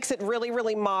think it makes it really,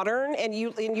 really modern. And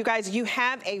you guys, you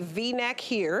have a V-neck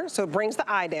here, so it brings the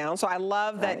eye down. So I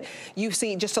love that you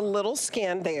see just a little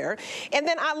skin there. And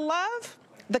then I love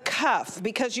the cuff,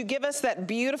 because you give us that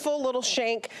beautiful little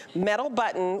shank metal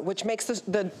button, which makes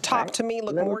the top to me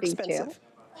look more expensive.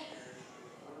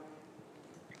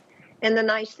 And the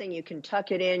nice thing, you can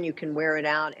tuck it in, you can wear it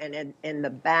out, and the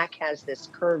back has this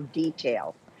curved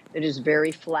detail that is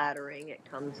very flattering. It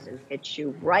comes and hits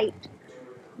you right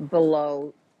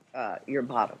below your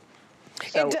bottom.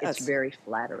 So it's very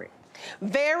flattering.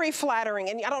 Very flattering.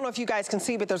 And I don't know if you guys can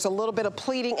see, but there's a little bit of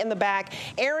pleating in the back.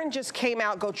 Erin just came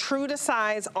out, go true to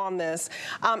size on this.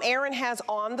 Erin has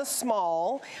on the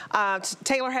small.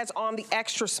 Taylor has on the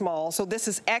extra small. So this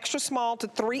is extra small to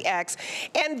 3X.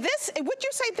 And this, would you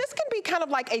say this can be kind of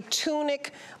like a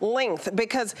tunic length?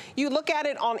 Because you look at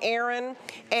it on Erin,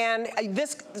 and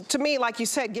this, to me, like you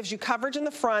said, gives you coverage in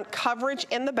the front, coverage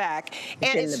in the back.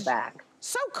 And it's in the back.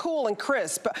 So cool and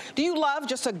crisp. Do you love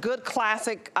just a good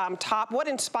classic top? What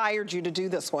inspired you to do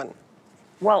this one?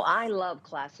 Well, I love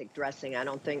classic dressing. I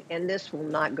don't think, and this will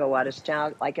not go out of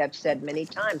style. Like I've said many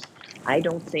times, I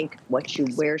don't think what you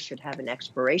wear should have an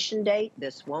expiration date.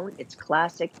 This won't. It's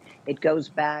classic. It goes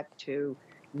back to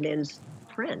men's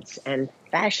prints and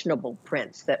fashionable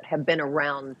prints that have been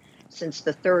around since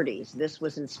the 30s. This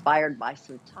was inspired by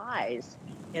some ties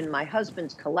in my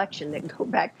husband's collection that go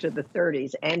back to the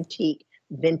 30s, antique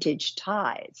vintage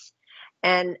ties.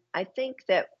 And I think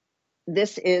that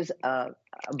this is a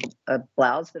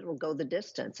blouse that will go the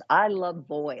distance. I love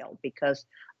voile because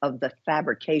of the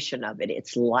fabrication of it.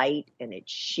 It's light and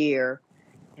it's sheer,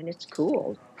 and it's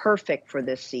cool. Perfect for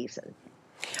this season.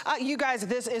 You guys,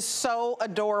 this is so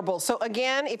adorable. So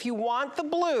again, if you want the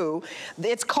blue,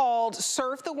 it's called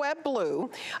Surf the Web Blue.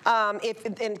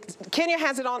 And Kenya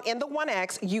has it on in the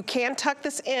 1X. You can tuck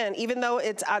this in, even though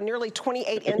it's nearly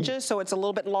 28 inches, so it's a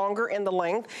little bit longer in the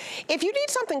length. If you need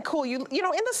something cool, you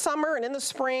know, in the summer and in the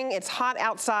spring, it's hot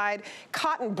outside.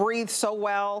 Cotton breathes so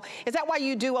well. Is that why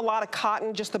you do a lot of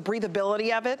cotton, just the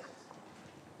breathability of it?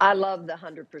 I love the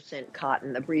 100%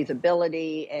 cotton, the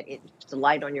breathability, and it's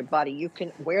light on your body. You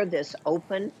can wear this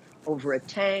open over a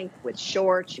tank with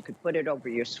shorts. You could put it over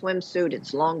your swimsuit.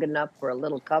 It's long enough for a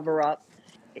little cover up.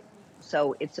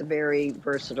 So it's a very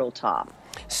versatile top.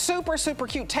 Super, super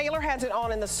cute. Taylor has it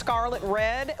on in the scarlet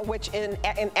red, which in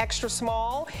extra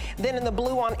small. Then in the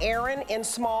blue on Erin in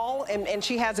small, and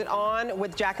she has it on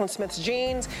with Jacqueline Smith's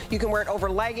jeans. You can wear it over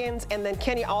leggings. And then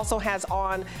Kenya also has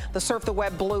on the Surf the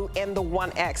Web Blue in the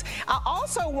 1X. I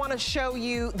also want to show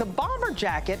you the bomber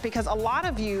jacket because a lot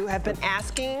of you have been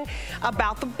asking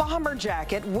about the bomber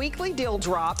jacket weekly deal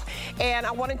drop. And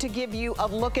I wanted to give you a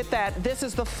look at that. This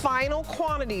is the final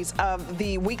quantities of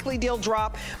the weekly deal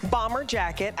drop bomber jacket.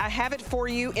 I have it for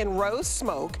you in rose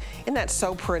smoke. Isn't that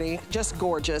so pretty? Just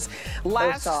gorgeous.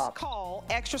 Last call,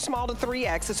 extra small to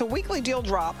 3X. It's a weekly deal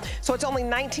drop, so it's only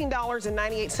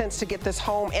 $19.98 to get this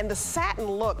home, and the satin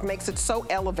look makes it so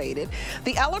elevated.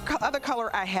 The other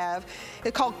color I have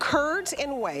is called Curds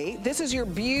and Whey. This is your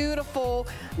beautiful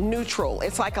neutral.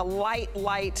 It's like a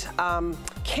light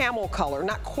camel color,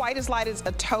 not quite as light as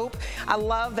a taupe. I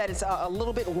love that it's a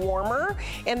little bit warmer.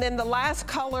 And then the last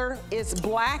color is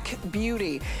Black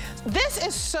Beauty. This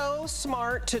is so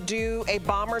smart to do a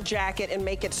bomber jacket and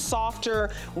make it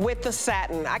softer with the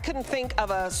satin. I couldn't think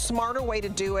of a smarter way to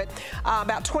do it.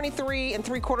 About 23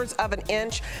 3/4 of an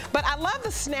inch. But I love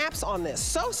the snaps on this.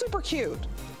 So super cute.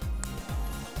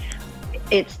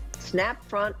 It's snap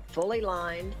front, fully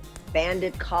lined,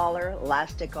 banded collar,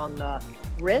 elastic on the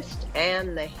wrist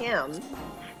and the hem.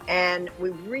 And we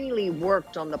really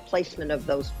worked on the placement of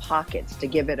those pockets to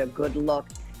give it a good look,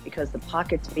 because the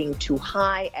pockets being too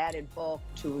high added bulk,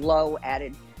 too low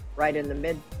added right in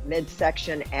the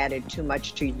midsection, added too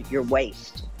much to your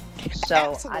waist. So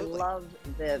absolutely. I love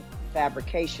the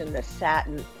fabrication. The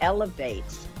satin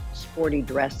elevates sporty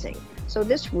dressing. So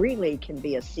this really can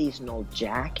be a seasonal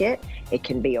jacket. It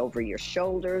can be over your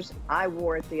shoulders. I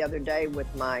wore it the other day with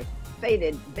my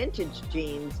faded vintage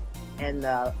jeans and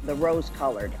the rose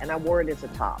colored, and I wore it as a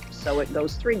top. So it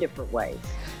goes 3 different ways.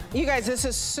 You guys, this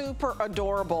is super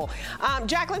adorable.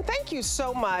 Jacqueline, thank you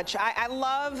so much. I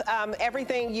love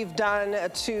everything you've done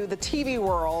to the TV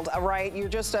world, right? You're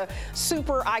just a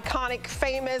super iconic,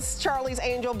 famous Charlie's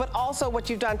Angel, but also what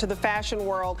you've done to the fashion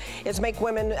world is make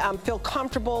women feel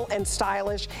comfortable and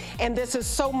stylish, and this is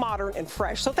so modern and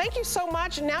fresh. So thank you so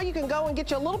much. Now you can go and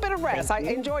get you a little bit of rest. I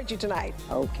enjoyed you tonight.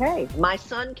 Okay. My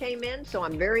son came in, so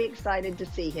I'm very excited to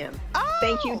see him. Oh.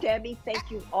 Thank you, Debbie.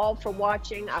 Thank you all for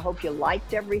watching. I hope you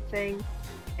liked everything.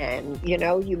 And, you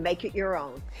know, you make it your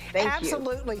own. Thank you.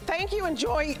 Absolutely. Thank you.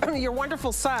 Enjoy your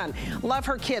wonderful son. Love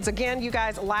her kids. Again, you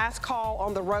guys, last call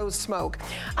on the rose smoke.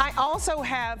 I also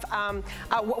have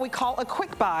what we call a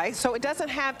quick buy. So it doesn't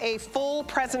have a full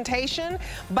presentation,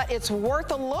 but it's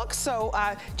worth a look. So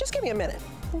just give me a minute.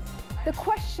 The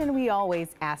question we always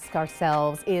ask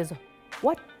ourselves is,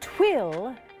 what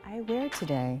twill I wear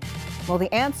today? Well,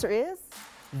 the answer is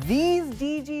these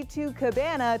DG2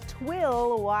 Cabana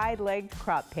twill wide-legged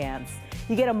crop pants.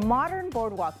 You get a modern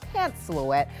boardwalk pant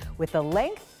silhouette with the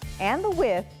length and the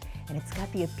width, and it's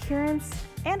got the appearance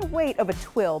and weight of a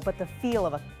twill, but the feel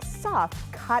of a soft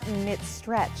cotton knit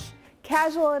stretch.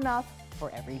 Casual enough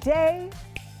for every day,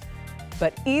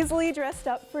 but easily dressed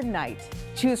up for night.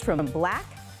 Choose from black,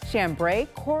 chambray,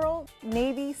 coral,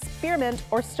 navy, spearmint,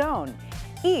 or stone.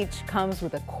 Each comes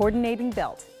with a coordinating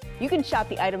belt. You can shop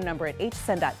the item number at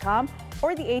hsn.com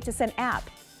or the HSN app.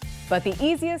 But the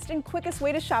easiest and quickest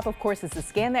way to shop, of course, is to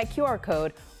scan that QR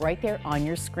code right there on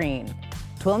your screen.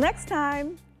 Till next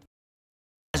time.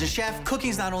 As a chef, cooking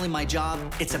is not only my job,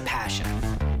 it's a passion.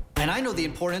 And I know the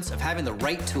importance of having the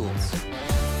right tools.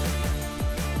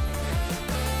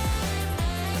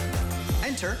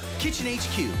 Enter Kitchen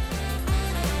HQ.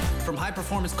 From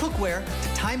high-performance cookware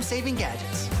to time-saving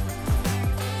gadgets.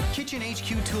 Kitchen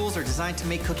HQ tools are designed to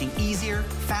make cooking easier,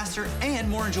 faster, and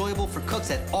more enjoyable for cooks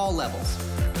at all levels.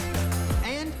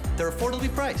 And they're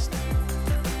affordably priced.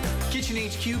 Kitchen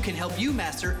HQ can help you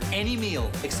master any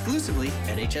meal exclusively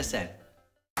at HSN.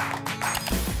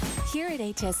 Here at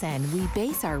HSN, we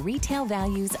base our retail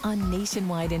values on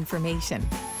nationwide information.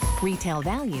 Retail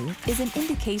value is an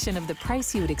indication of the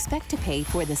price you would expect to pay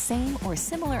for the same or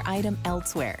similar item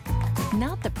elsewhere.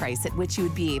 not the price at which you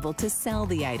would be able to sell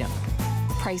the item.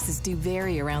 Prices do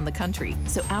vary around the country,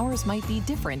 so ours might be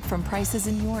different from prices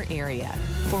in your area.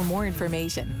 For more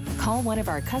information, call one of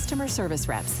our customer service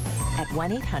reps at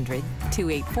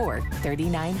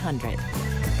 1-800-284-3900.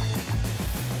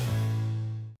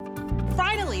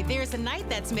 Finally, there's a night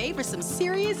that's made for some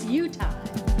serious you time.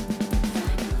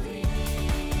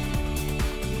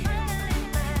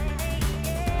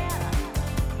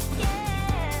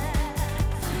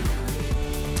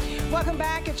 Welcome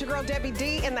back. It's your girl Debbie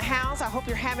D in the house. I hope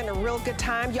you're having a real good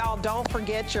time. Y'all don't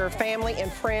forget your family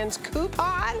and friends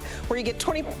coupon where you get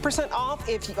 20% off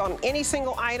on any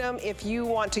single item if you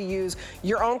want to use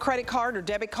your own credit card or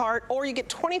debit card, or you get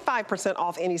 25%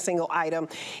 off any single item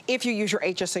if you use your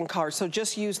HSN card. So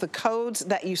just use the codes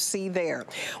that you see there.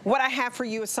 What I have for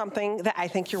you is something that I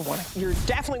think you're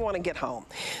definitely want to get home.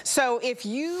 So if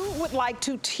you would like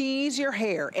to tease your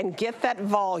hair and get that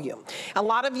volume, a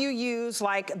lot of you use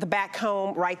like the back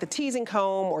comb, right? The teasing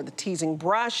comb or the teasing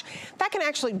brush. That can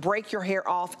actually break your hair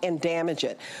off and damage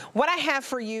it. What I have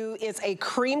for you is a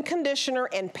cream conditioner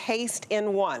and paste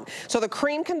in one. So the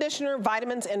cream conditioner,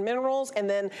 vitamins and minerals, and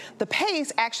then the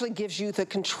paste actually gives you the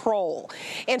control.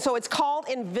 And so it's called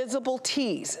Invisible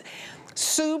Tease.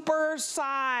 Super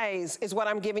size is what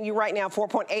I'm giving you right now,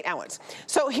 4.8 ounce.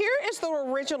 So here is the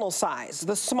original size,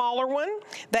 the smaller one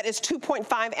that is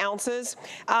 2.5 ounces.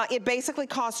 It basically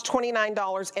costs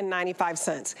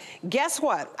 $29.95. Guess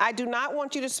what? I do not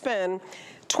want you to spend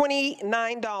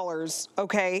 $29,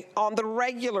 okay, on the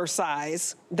regular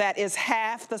size that is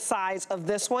half the size of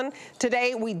this one.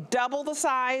 Today, we double the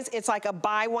size. It's like a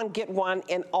buy one, get one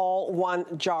in all one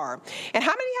jar. And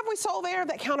how many have we sold there?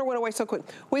 That counter went away so quick.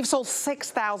 We've sold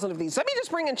 6,000 of these. Let me just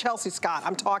bring in Chelsea Scott.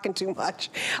 I'm talking too much.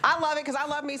 I love it because I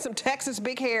love me some Texas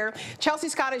big hair. Chelsea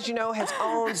Scott, as you know, has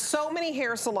owned so many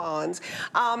hair salons.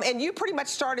 And you pretty much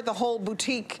started the whole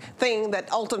boutique thing that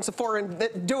Ulta and Sephora are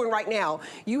doing right now.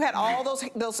 You had all those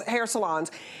hair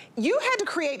salons. You had to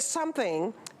create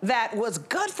something that was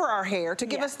good for our hair to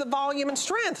give us the volume and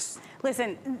strength.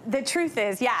 Listen, the truth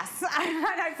is, yes,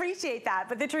 I appreciate that,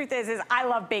 but the truth is I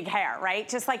love big hair, right?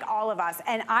 Just like all of us.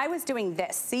 And I was doing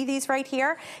this. See these right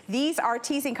here? These are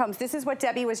teasing combs. This is what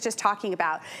Debbie was just talking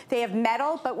about. They have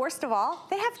metal, but worst of all,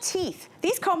 they have teeth.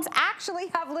 These combs actually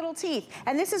have little teeth.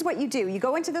 And this is what you do. You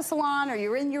go into the salon or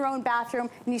you're in your own bathroom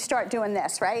and you start doing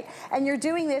this, right? And you're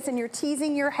doing this and you're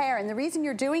teasing your hair. And the reason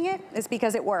you're doing it is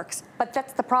because it works. But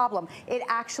that's the problem. It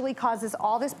actually causes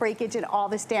all this breakage and all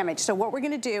this damage. So what we're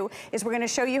gonna do is we're gonna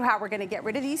show you how we're gonna get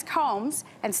rid of these combs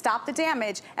and stop the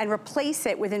damage and replace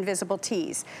it with Invisible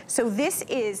Tease. So this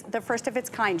is the first of its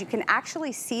kind. You can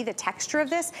actually see the texture of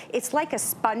this. It's like a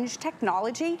sponge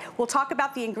technology. We'll talk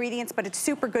about the ingredients, but it's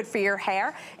super good for your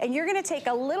hair. And you're gonna take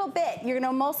a little bit, you're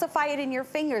gonna emulsify it in your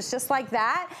fingers just like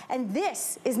that, and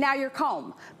this is now your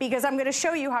comb. Because I'm gonna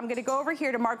show you how I'm gonna go over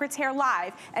here to Margaret's Hair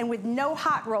Live, and with no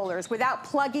hot rollers, without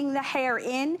plugging the hair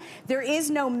in, there is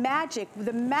no magic.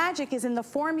 The magic is in the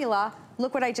formula.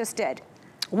 Look what I just did.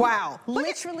 Wow.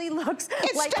 Literally looks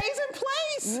it like... It stays in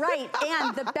place. Right,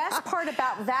 and the best part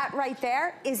about that right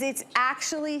there is it's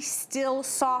actually still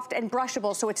soft and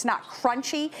brushable, so it's not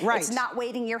crunchy. Right. It's not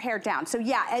weighting your hair down. So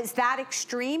yeah, is that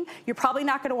extreme? You're probably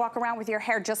not gonna walk around with your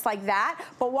hair just like that,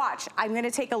 but watch, I'm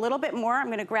gonna take a little bit more. I'm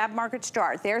gonna grab Margaret's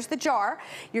jar. There's the jar.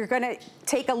 You're gonna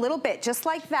take a little bit just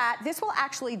like that. This will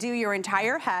actually do your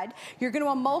entire head. You're gonna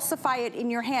emulsify it in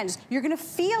your hands. You're gonna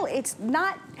feel it's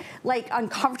not like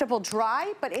uncomfortable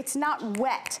dry, but it's not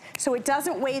wet, so it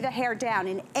doesn't weigh the hair down.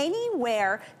 And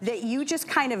anywhere that you just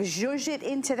kind of zhuzh it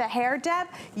into the hair, Deb,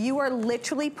 you are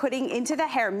literally putting into the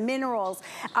hair minerals,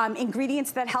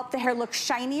 ingredients that help the hair look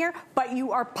shinier, but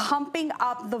you are pumping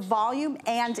up the volume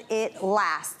and it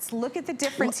lasts. Look at the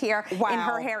difference here in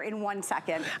her hair in 1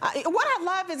 second. What I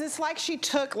love is it's like she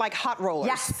took like hot rollers.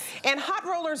 Yes. And hot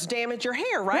rollers damage your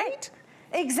hair, right?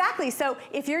 Exactly. So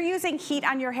if you're using heat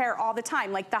on your hair all the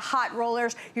time, like the hot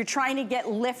rollers, you're trying to get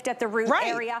lift at the root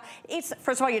area. It's,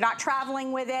 first of all, you're not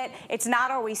traveling with it. It's not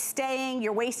always staying.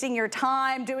 You're wasting your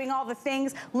time doing all the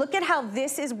things. Look at how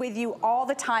this is with you all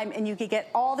the time, and you can get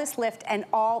all this lift and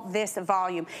all this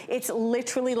volume. It's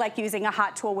literally like using a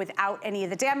hot tool without any of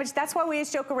the damage. That's why we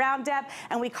always joke around, Deb,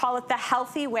 and we call it the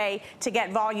healthy way to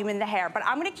get volume in the hair. But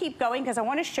I'm going to keep going because I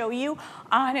want to show you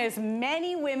on as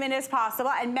many women as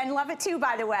possible, and men love it too,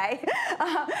 by the way,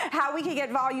 how we can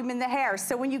get volume in the hair.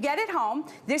 So when you get it home,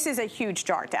 this is a huge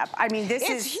jar, Deb. I mean, this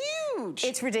is huge. huge.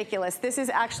 It's ridiculous. This is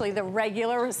actually the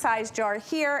regular size jar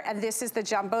here, and this is the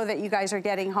jumbo that you guys are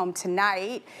getting home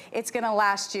tonight. It's gonna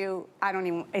last you,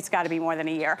 it's gotta be more than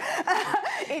a year.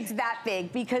 It's that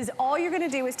big, because all you're gonna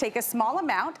do is take a small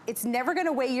amount. It's never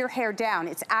gonna weigh your hair down.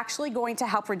 It's actually going to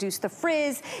help reduce the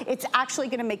frizz. It's actually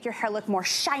gonna make your hair look more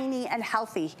shiny and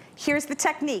healthy. Here's the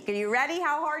technique. Are you ready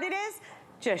how hard it is?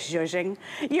 Just zhuzhing.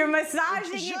 You're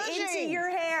massaging it into your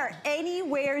hair.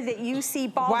 Anywhere that you see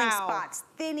balding spots,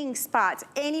 thinning spots,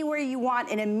 anywhere you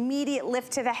want an immediate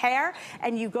lift to the hair,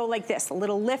 and you go like this, a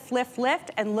little lift, lift,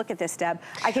 lift, and look at this, Deb.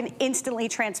 I can instantly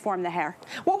transform the hair.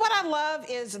 Well, what I love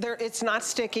is it's not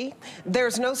sticky.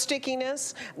 There's no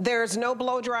stickiness. There's no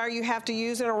blow dryer you have to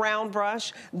use in a round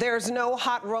brush. There's no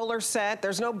hot roller set.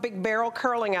 There's no big barrel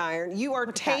curling iron. You are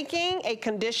taking a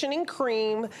conditioning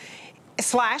cream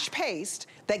 / paste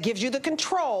that gives you the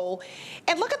control,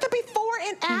 and look at the before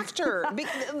and after.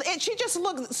 She just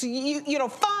looks, you know,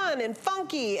 fun and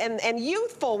funky and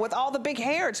youthful with all the big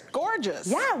hair. It's gorgeous.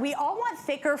 Yeah, we all want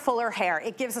thicker, fuller hair.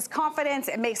 It gives us confidence.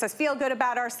 It makes us feel good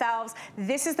about ourselves.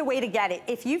 This is the way to get it.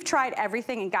 If you've tried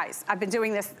everything, and guys, I've been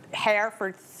doing this hair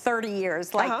for 30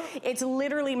 years. Like, it's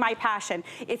literally my passion.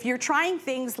 If you're trying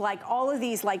things like all of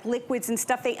these like liquids and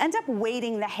stuff, they end up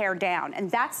weighting the hair down,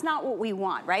 and that's not what we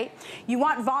want, right? You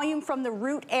want volume from the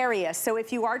root area. So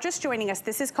if you are just joining us,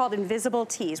 this is called Invisible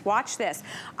Tease. Watch this.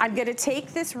 I'm gonna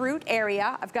take this root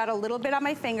area. I've got a little bit on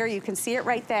my finger. You can see it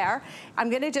right there. I'm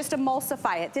gonna just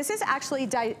emulsify it. This is actually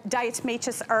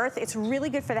diatomaceous earth. It's really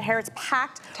good for the hair. It's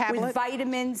packed with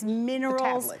vitamins,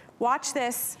 minerals. Watch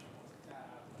this.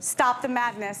 Stop the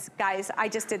madness, guys. I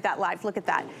just did that live. Look at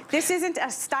that. This isn't a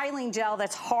styling gel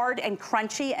that's hard and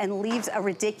crunchy and leaves a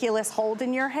ridiculous hold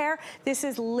in your hair. This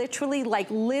is literally like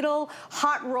little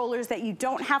hot rollers that you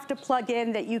don't have to plug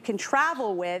in, that you can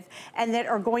travel with, and that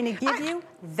are going to give you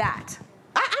that.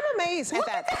 I'm amazed at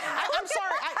that. I'm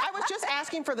sorry, I was just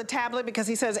asking for the tablet because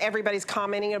he says everybody's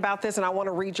commenting about this, and I want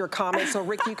to read your comments, so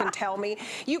Rick, you can tell me.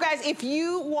 You guys, if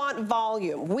you want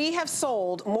volume, we have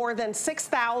sold more than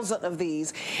 6,000 of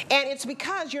these, and it's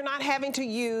because you're not having to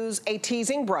use a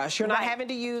teasing brush. You're not having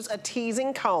to use a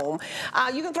teasing comb.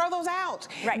 You can throw those out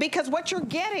because what you're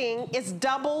getting is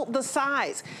double the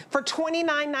size for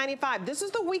 $29.95. This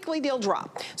is the weekly deal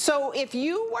drop. So if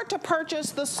you were to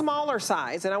purchase the smaller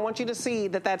size, and I want you to see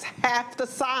that that's half the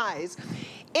size,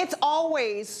 it's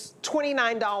always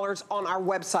 $29 on our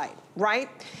website, right?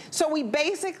 So we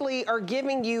basically are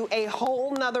giving you a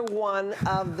whole nother one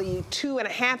of the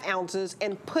 2.5 ounces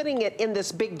and putting it in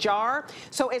this big jar.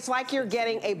 So it's like you're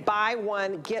getting a buy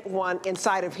one, get one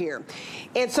inside of here.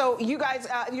 And so you guys,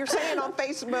 you're saying on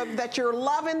Facebook that you're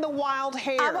loving the wild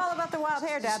hair. I'm all about the wild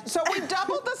hair, Deb. So we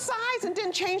doubled the size and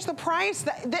didn't change the price.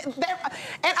 And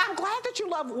I'm glad that you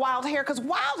love wild hair, because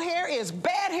wild hair is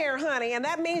bad hair, honey, and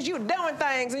that means you're doing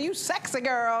things and you sexy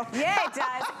girl. Yeah, it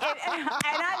does. And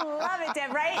I love it,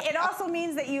 Deb, right? It also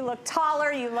means that you look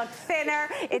taller, you look thinner.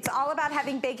 It's all about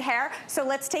having big hair. So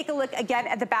let's take a look again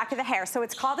at the back of the hair. So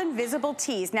it's called Invisible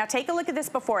Tease. Now take a look at this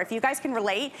before. If you guys can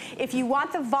relate, if you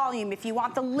want the volume, if you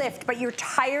want the lift, but you're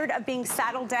tired of being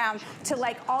saddled down to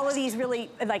like all of these really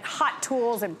like hot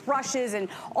tools and brushes and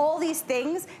all these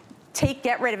things,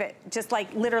 get rid of it. Just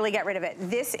like literally get rid of it.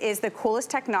 This is the coolest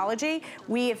technology.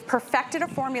 We have perfected a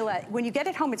formula. When you get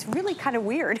it home, it's really kind of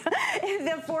weird.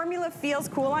 The formula feels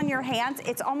cool on your hands.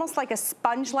 It's almost like a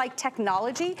sponge-like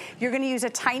technology. You're gonna use a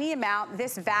tiny amount.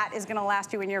 This vat is gonna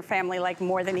last you and your family like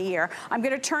more than a year. I'm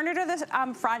gonna turn it to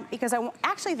the front because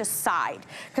actually the side,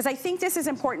 because I think this is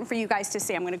important for you guys to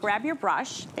see. I'm gonna grab your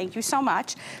brush. Thank you so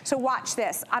much. So watch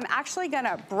this. I'm actually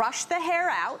gonna brush the hair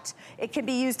out. It can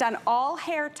be used on all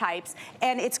hair types.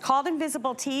 And it's called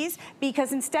Invisible Tease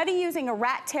because instead of using a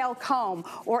rat tail comb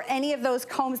or any of those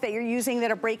combs that you're using that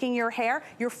are breaking your hair,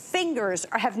 your fingers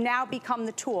have now become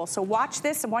the tool. So watch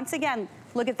this, and once again,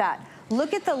 look at that.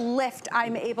 Look at the lift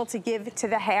I'm able to give to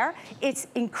the hair. It's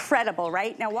incredible,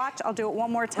 right? Now watch, I'll do it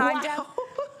one more time, Deb.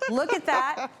 Look at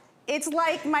that. It's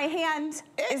like my hand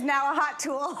is now a hot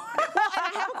tool. Well,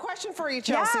 and I have a question for you,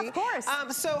 Chelsea. Yeah, of course.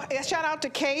 So shout out to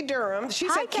Kay Durham. She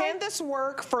said, can this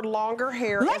work for longer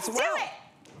hair as well?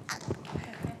 Let's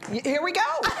do it. Here we go.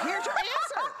 Here's your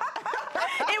answer.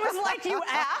 It was like you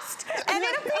asked and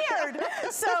it appeared.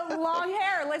 So long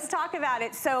hair, let's talk about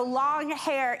it. So long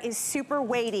hair is super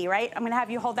weighty, right? I'm gonna have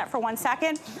you hold that for 1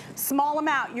 second. Small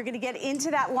amount, you're gonna get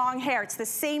into that long hair. It's the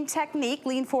same technique,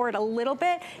 lean forward a little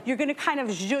bit. You're gonna kind of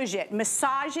zhuzh it,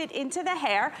 massage it into the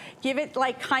hair, give it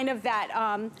like kind of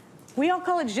that, we all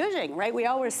call it zhuzhing, right? We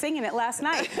all were singing it last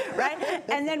night, right?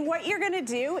 And then what you're gonna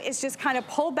do is just kind of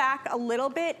pull back a little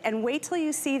bit and wait till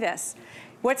you see this.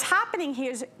 What's happening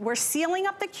here is we're sealing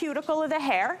up the cuticle of the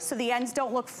hair so the ends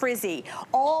don't look frizzy.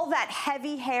 All that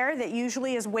heavy hair that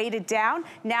usually is weighted down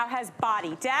now has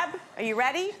body. Deb, are you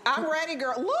ready? I'm ready,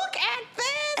 girl. Look at this.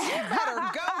 You better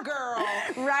go, girl.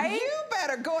 Right? You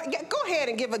better go ahead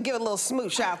and give a little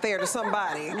smooch out there to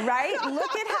somebody. Right?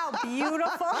 Look at how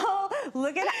beautiful.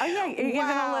 Look at, oh yeah, you're giving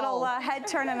a little head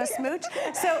turn and a smooch.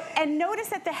 So, and notice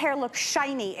that the hair looks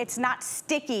shiny. It's not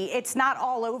sticky. It's not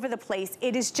all over the place.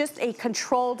 It is just a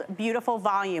controlled, beautiful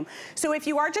volume. So if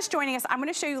you are just joining us, I'm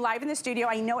going to show you live in the studio.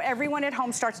 I know everyone at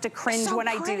home starts to cringe when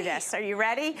I do this. Are you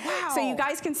ready? Wow. So you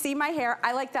guys can see my hair.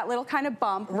 I like that little kind of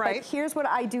bump. Right. But here's what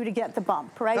I do to get the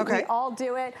bump, right? Okay. We all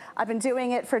do it. I've been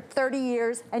doing it for 30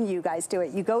 years, and you guys do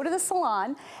it. You go to the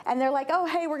salon, and they're like, oh,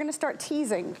 hey, we're going to start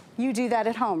teasing. You do that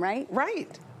at home, right?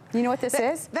 Right. You know what this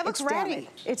is? That looks ratty.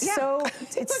 It's yeah.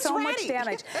 it's so much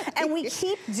damage. And we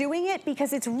keep doing it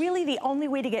because it's really the only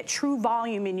way to get true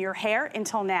volume in your hair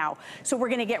until now. So we're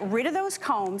gonna get rid of those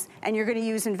combs and you're gonna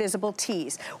use invisible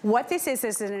teas. What this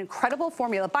is an incredible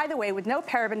formula, by the way, with no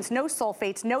parabens, no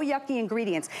sulfates, no yucky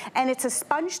ingredients. And it's a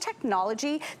sponge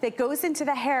technology that goes into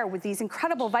the hair with these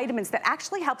incredible vitamins that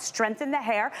actually help strengthen the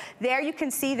hair. There you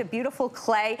can see the beautiful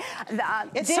clay.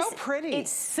 It's so pretty.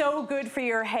 It's so good for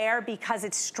your hair because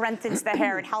it's strengthens the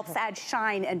hair. It helps add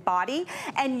shine and body.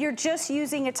 And you're just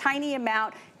using a tiny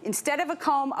amount. Instead of a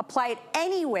comb, apply it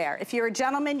anywhere. If you're a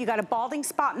gentleman, you got a balding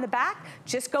spot in the back,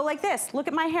 just go like this. Look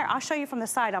at my hair. I'll show you from the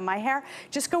side on my hair.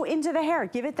 Just go into the hair.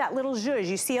 Give it that little zhuzh.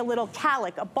 You see a little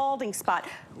calic, a balding spot.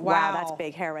 Wow, that's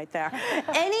big hair right there.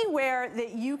 Anywhere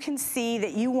that you can see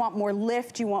that you want more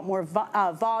lift, you want more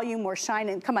volume, more shine,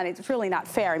 and come on, it's really not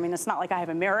fair. I mean, it's not like I have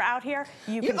a mirror out here.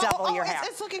 You can double your hair.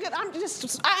 It's looking good.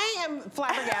 I am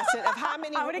flabbergasted of how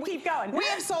many. I'm gonna keep going. We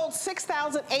have sold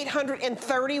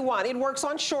 6,831. It works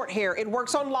on short hair. It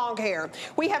works on long hair.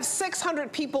 We have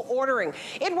 600 people ordering.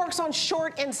 It works on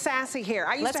short and sassy hair.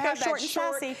 I used to have that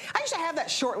short. I used to have that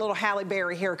short little Halle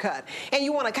Berry haircut, and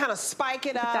you want to kind of spike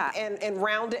it up and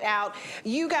round it out.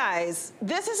 You guys,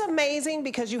 this is amazing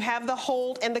because you have the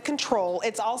hold and the control.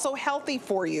 It's also healthy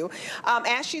for you.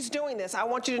 As she's doing this, I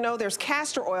want you to know there's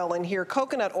castor oil in here,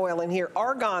 coconut oil in here,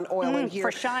 argan oil in here.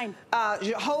 For shine.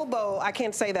 Jojoba, I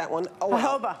can't say that one.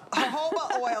 Jojoba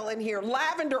oil in here,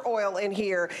 lavender oil in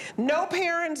here. No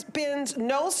parabens,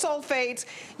 no sulfates.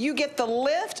 You get the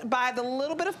lift by the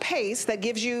little bit of paste that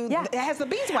gives you, it has the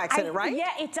beeswax in it, right?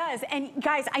 Yeah, it does. And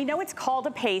guys, I know it's called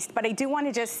a paste, but I do want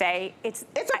to just say it's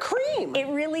a cream. It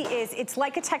really is. It's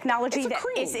like a technology that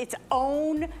is its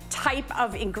own type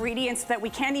of ingredients that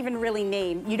we can't even really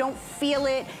name. You don't feel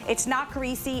it. It's not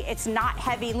greasy. It's not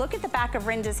heavy. Look at the back of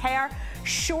Rinda's hair.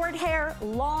 Short hair,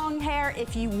 long hair.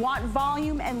 If you want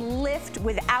volume and lift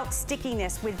without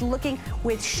stickiness, with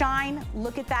shine,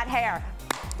 look at that hair.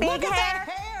 Big hair.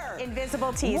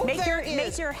 Invisible teas.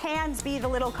 Make your hands be the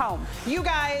little comb. You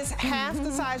guys, half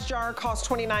the size jar costs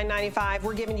 $29.95.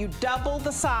 We're giving you double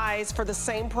the size for the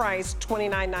same price,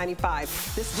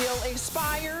 $29.95. This deal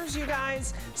expires, you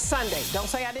guys, Sunday. Don't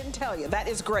say I didn't tell you. That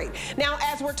is great. Now,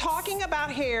 as we're talking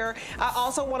about hair, I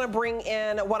also want to bring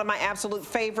in one of my absolute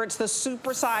favorites, the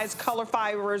super-sized color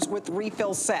fibers with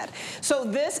refill set. So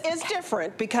this is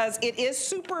different because it is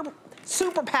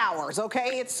superpowers,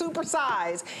 okay? It's super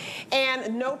size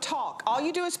and no talk. All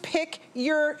you do is pick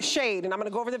your shade, and I'm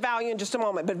gonna go over the value in just a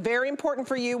moment, but very important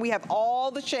for you, we have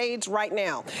all the shades right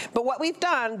now. But what we've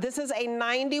done, this is a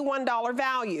 $91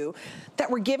 value that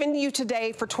we're giving you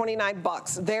today for 29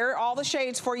 bucks. There are all the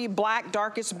shades for you, black,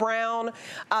 darkest brown.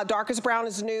 Darkest brown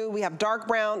is new. We have dark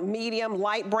brown, medium,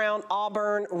 light brown,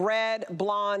 auburn, red,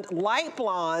 blonde, light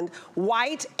blonde,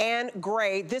 white, and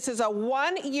gray. This is a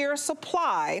 1-year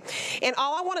supply. And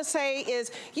all I want to say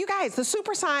is, you guys, the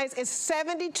super size is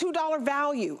 $72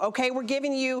 value, okay? We're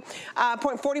giving you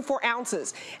 0.44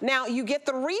 ounces. Now, you get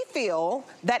the refill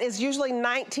that is usually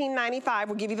 $19.95.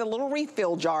 We'll give you the little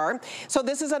refill jar. So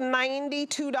this is a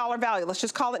 $92 value. Let's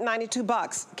just call it 92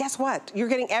 bucks. Guess what? You're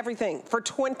getting everything for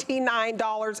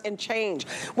 $29 and change.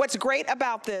 What's great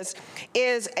about this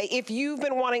is if you've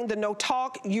been wanting the no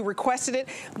talk, you requested it.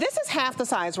 This is half the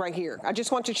size right here. I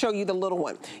just want to show you the little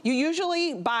one. You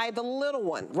usually buy the little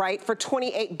one, right, for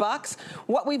 28 bucks.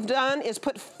 What we've done is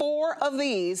put 4 of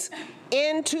these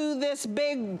into this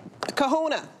big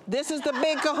kahuna. This is the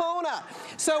big kahuna.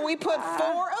 So we put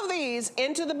 4 of these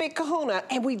into the big kahuna,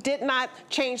 and we did not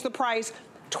change the price.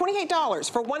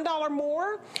 $28. For $1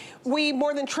 more, we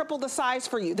more than tripled the size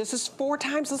for you. This is 4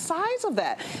 times the size of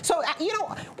that. So, you know,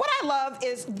 what I love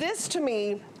is this, to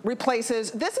me,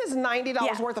 replaces, this is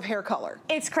 $90 worth of hair color.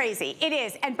 It's crazy, it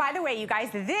is. And by the way, you guys,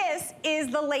 this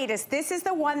is the latest. This is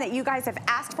the one that you guys have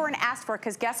asked for and asked for,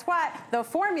 because guess what? The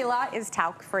formula is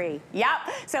talc-free. Yep,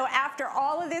 so after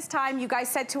all of this time, you guys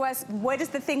said to us, what is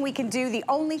the thing we can do? The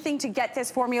only thing to get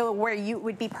this formula where you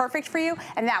would be perfect for you,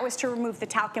 and that was to remove the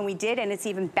talc, and we did, and it's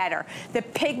even better. The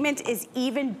pigment is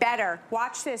even better.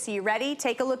 Watch this, are you ready?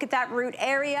 Take a look at that root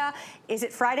area. Is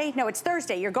it Friday? No, it's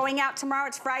Thursday. You're going out tomorrow,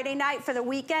 it's Friday night for the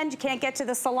weekend. You can't get to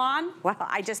the salon? Well,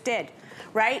 I just did,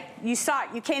 right? You saw it.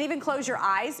 You can't even close your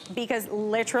eyes because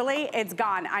literally it's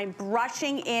gone. I'm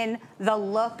brushing in the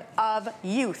look of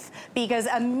youth because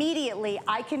immediately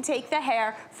I can take the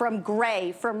hair from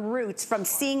gray, from roots, from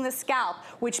seeing the scalp,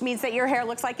 which means that your hair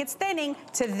looks like it's thinning,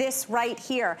 to this right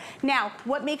here. Now,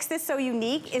 what makes this so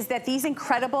unique is that these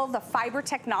incredible, the fiber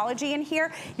technology in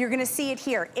here, you're gonna see it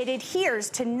here. It adheres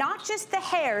to not just the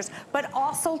hairs, but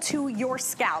also to your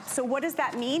scalp. So what does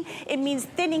that mean? It means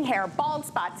thinning hair, bald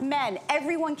spots, men,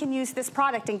 everyone can use this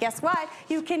product. And guess what?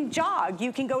 You can jog,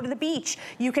 you can go to the beach,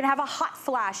 you can have a hot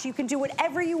flash, you can do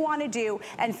whatever you want to do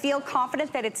and feel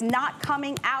confident that it's not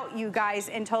coming out, you guys,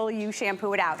 until you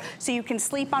shampoo it out. So you can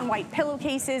sleep on white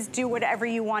pillowcases, do whatever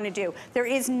you want to do. There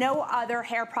is no other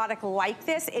hair product like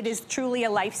this. It is truly a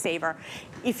lifesaver.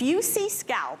 If you see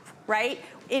scalp, right,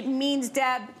 it means,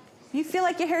 Deb, you feel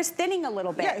like your hair's thinning a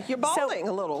little bit. Yeah, you're balding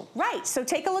a little. Right, so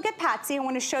take a look at Patsy. I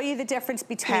want to show you the difference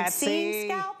between seeing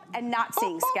scalp and not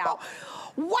seeing scalp.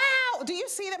 Wow, do you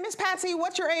see that, Miss Patsy?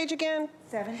 What's your age again?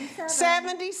 77.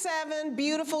 77,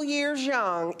 beautiful years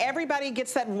young. Everybody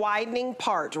gets that widening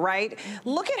part, right?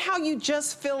 Look at how you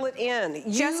just fill it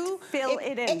in. Just fill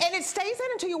it in. And it stays in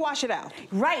until you wash it out.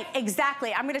 Right,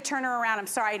 exactly. I'm gonna turn her around. I'm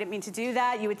sorry, I didn't mean to do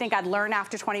that. You would think I'd learn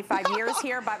after 25 years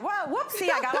here, but whoa, whoopsie,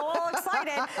 I got a little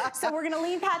excited. So we're gonna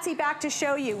lean Patsy back to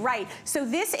show you. Right, so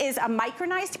this is a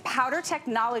micronized powder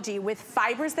technology with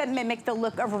fibers that mimic the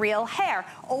look of real hair.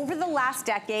 Over the last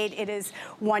decade, it is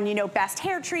won, you know, best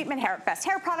hair treatment, best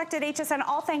hair product at HSN,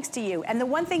 all thanks to you. And the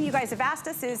one thing you guys have asked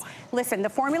us is, listen, the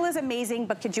formula is amazing,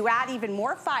 but could you add even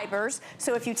more fibers?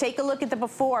 So if you take a look at the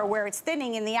before where it's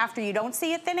thinning and the after you don't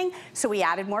see it thinning, so we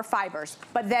added more fibers.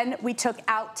 But then we took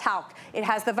out talc. It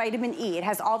has the vitamin E. It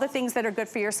has all the things that are good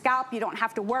for your scalp. You don't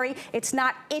have to worry. It's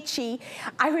not itchy.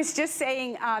 I was just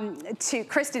saying to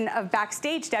Kristen of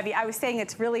backstage, Debbie, I was saying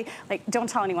it's really, like, don't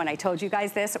tell anyone I told you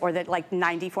guys this, or that like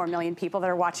 94 million people that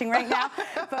are watching right now,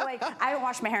 but like, I haven't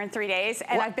washed my hair in 3 days,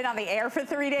 and I've been on the air for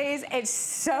 3 days. It's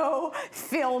so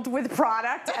filled with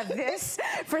product of this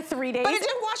for 3 days. But it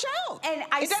didn't wash out. And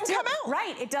it doesn't come out.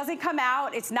 Right, it doesn't come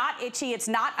out. It's not itchy, it's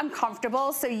not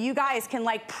uncomfortable, so you guys can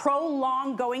like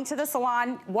prolong going to the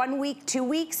salon 1 week, 2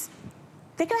 weeks.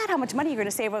 Think about how much money you're gonna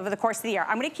save over the course of the year.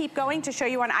 I'm gonna keep going to show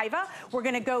you on Iva. We're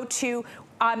gonna go to,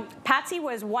 Patsy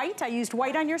was white. I used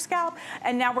white on your scalp,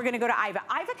 and now we're gonna go to Iva.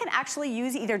 Iva can actually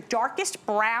use either darkest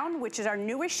brown, which is our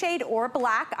newest shade, or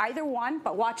black, either one,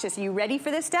 but watch this. Are you ready for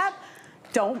this step?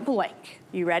 Don't blink.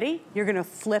 You ready? You're gonna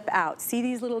flip out. See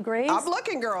these little grays? I'm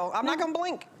looking, girl. I'm not gonna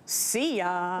blink. See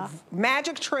ya.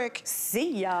 Magic trick.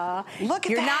 See ya. Look at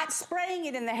You're that. not spraying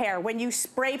it in the hair. When you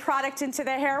spray product into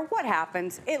the hair, what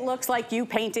happens? It looks like you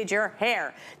painted your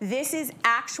hair. This is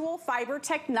actual fiber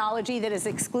technology that is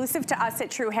exclusive to us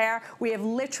at True Hair. We have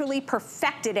literally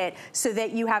perfected it so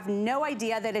that you have no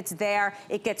idea that it's there.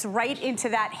 It gets right into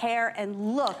that hair,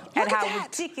 and look at how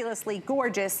ridiculously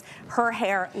gorgeous her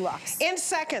hair looks. In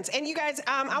seconds. And you guys,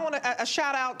 I want a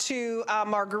shout out to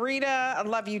Margarita. I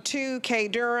love you too. Kay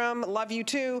Durham. Love you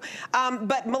too.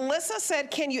 But Melissa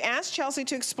said, can you ask Chelsea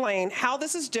to explain how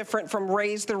this is different from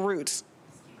Raise the Roots?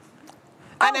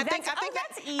 And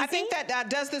I think that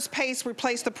does this paste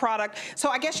replace the product? So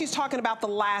I guess she's talking about the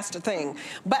last thing.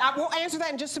 But I will answer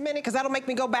that in just a minute because that'll make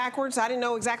me go backwards. I didn't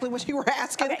know exactly what you were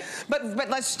asking. Okay. But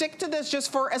let's stick to this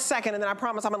just for a second, and then I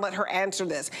promise I'm gonna let her answer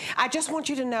this. I just want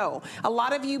you to know, a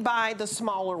lot of you buy the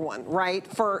smaller one, right,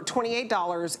 for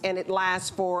 $28, and it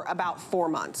lasts for about 4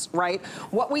 months, right?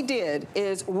 What we did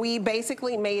is we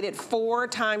basically made it 4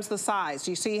 times the size.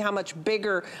 You see how much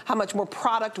bigger, how much more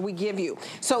product we give you.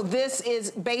 So this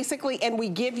is basically, and we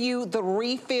give you the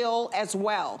refill as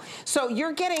well. So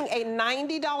you're getting a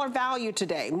 $90 value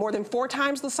today, more than 4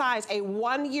 times the size, a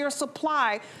 1-year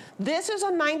supply. This is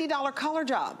a $90 color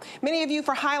job. Many of you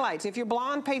for highlights, if you're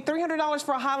blonde, pay $300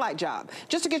 for a highlight job.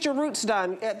 Just to get your roots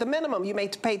done, at the minimum, you may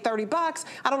pay 30 bucks.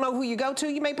 I don't know who you go to,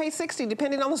 you may pay 60,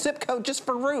 depending on the zip code, just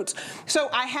for roots. So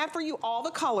I have for you all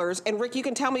the colors, and Rick, you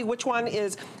can tell me which one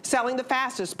is selling the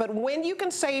fastest, but when you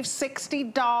can save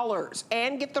 $60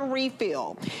 and get the refill,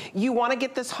 you wanna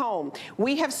get this home.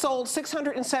 We have sold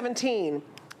 617.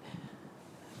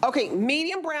 Okay,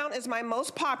 medium brown is my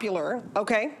most popular,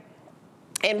 okay?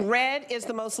 And red is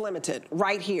the most limited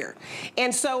right here.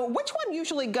 And so which one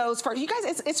usually goes first? You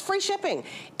guys, it's free shipping.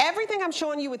 Everything I'm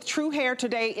showing you with True Hair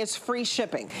today is free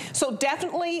shipping. So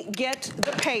definitely get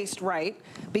the paste right,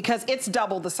 because it's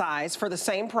double the size for the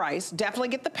same price. Definitely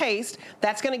get the paste.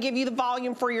 That's gonna give you the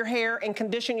volume for your hair and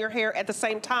condition your hair at the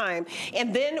same time.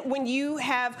 And then when you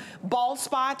have bald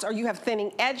spots, or you have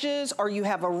thinning edges, or you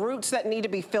have roots that need to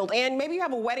be filled in, maybe you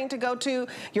have a wedding to go to,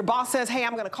 your boss says, hey,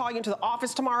 I'm gonna call you into the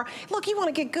office tomorrow. Look, you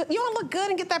wanna get good, you wanna look good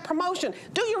and get that promotion.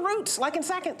 Do your roots like in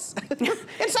seconds.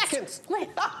 In seconds. Do you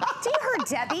hear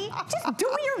Debbie? Just do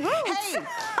your roots. Hey,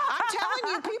 I'm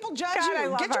telling you, people judge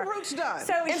you. Get your roots done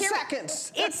so in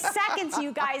seconds. It's seconds,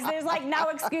 you guys. There's like no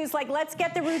excuse. Like, let's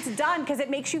get the roots done, because it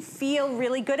makes you feel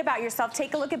really good about yourself.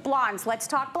 Take a look at blondes. Let's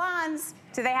talk blondes.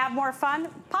 Do they have more fun?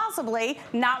 Possibly.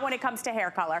 Not when it comes to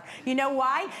hair color. You know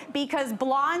why? Because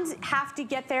blondes have to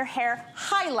get their hair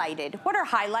highlighted. What are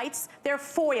highlights? They're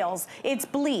foils. It's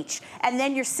bleach. And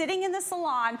then you're sitting in the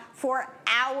salon for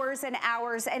hours and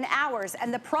hours and hours.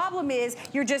 And the problem is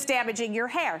you're just damaging your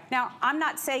hair. Now, I'm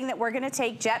not saying that we're gonna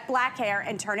take jet black hair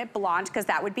and turn it blonde, because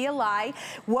that would be a lie.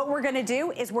 What we're gonna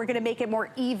do is we're gonna make it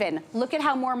more even. Look at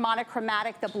how more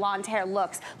monochromatic the blonde hair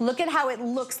looks. Look at how it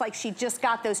looks like she just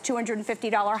got those $250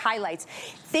 highlights.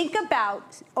 Think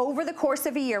about, over the course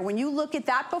of a year, when you look at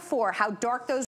that before, how dark those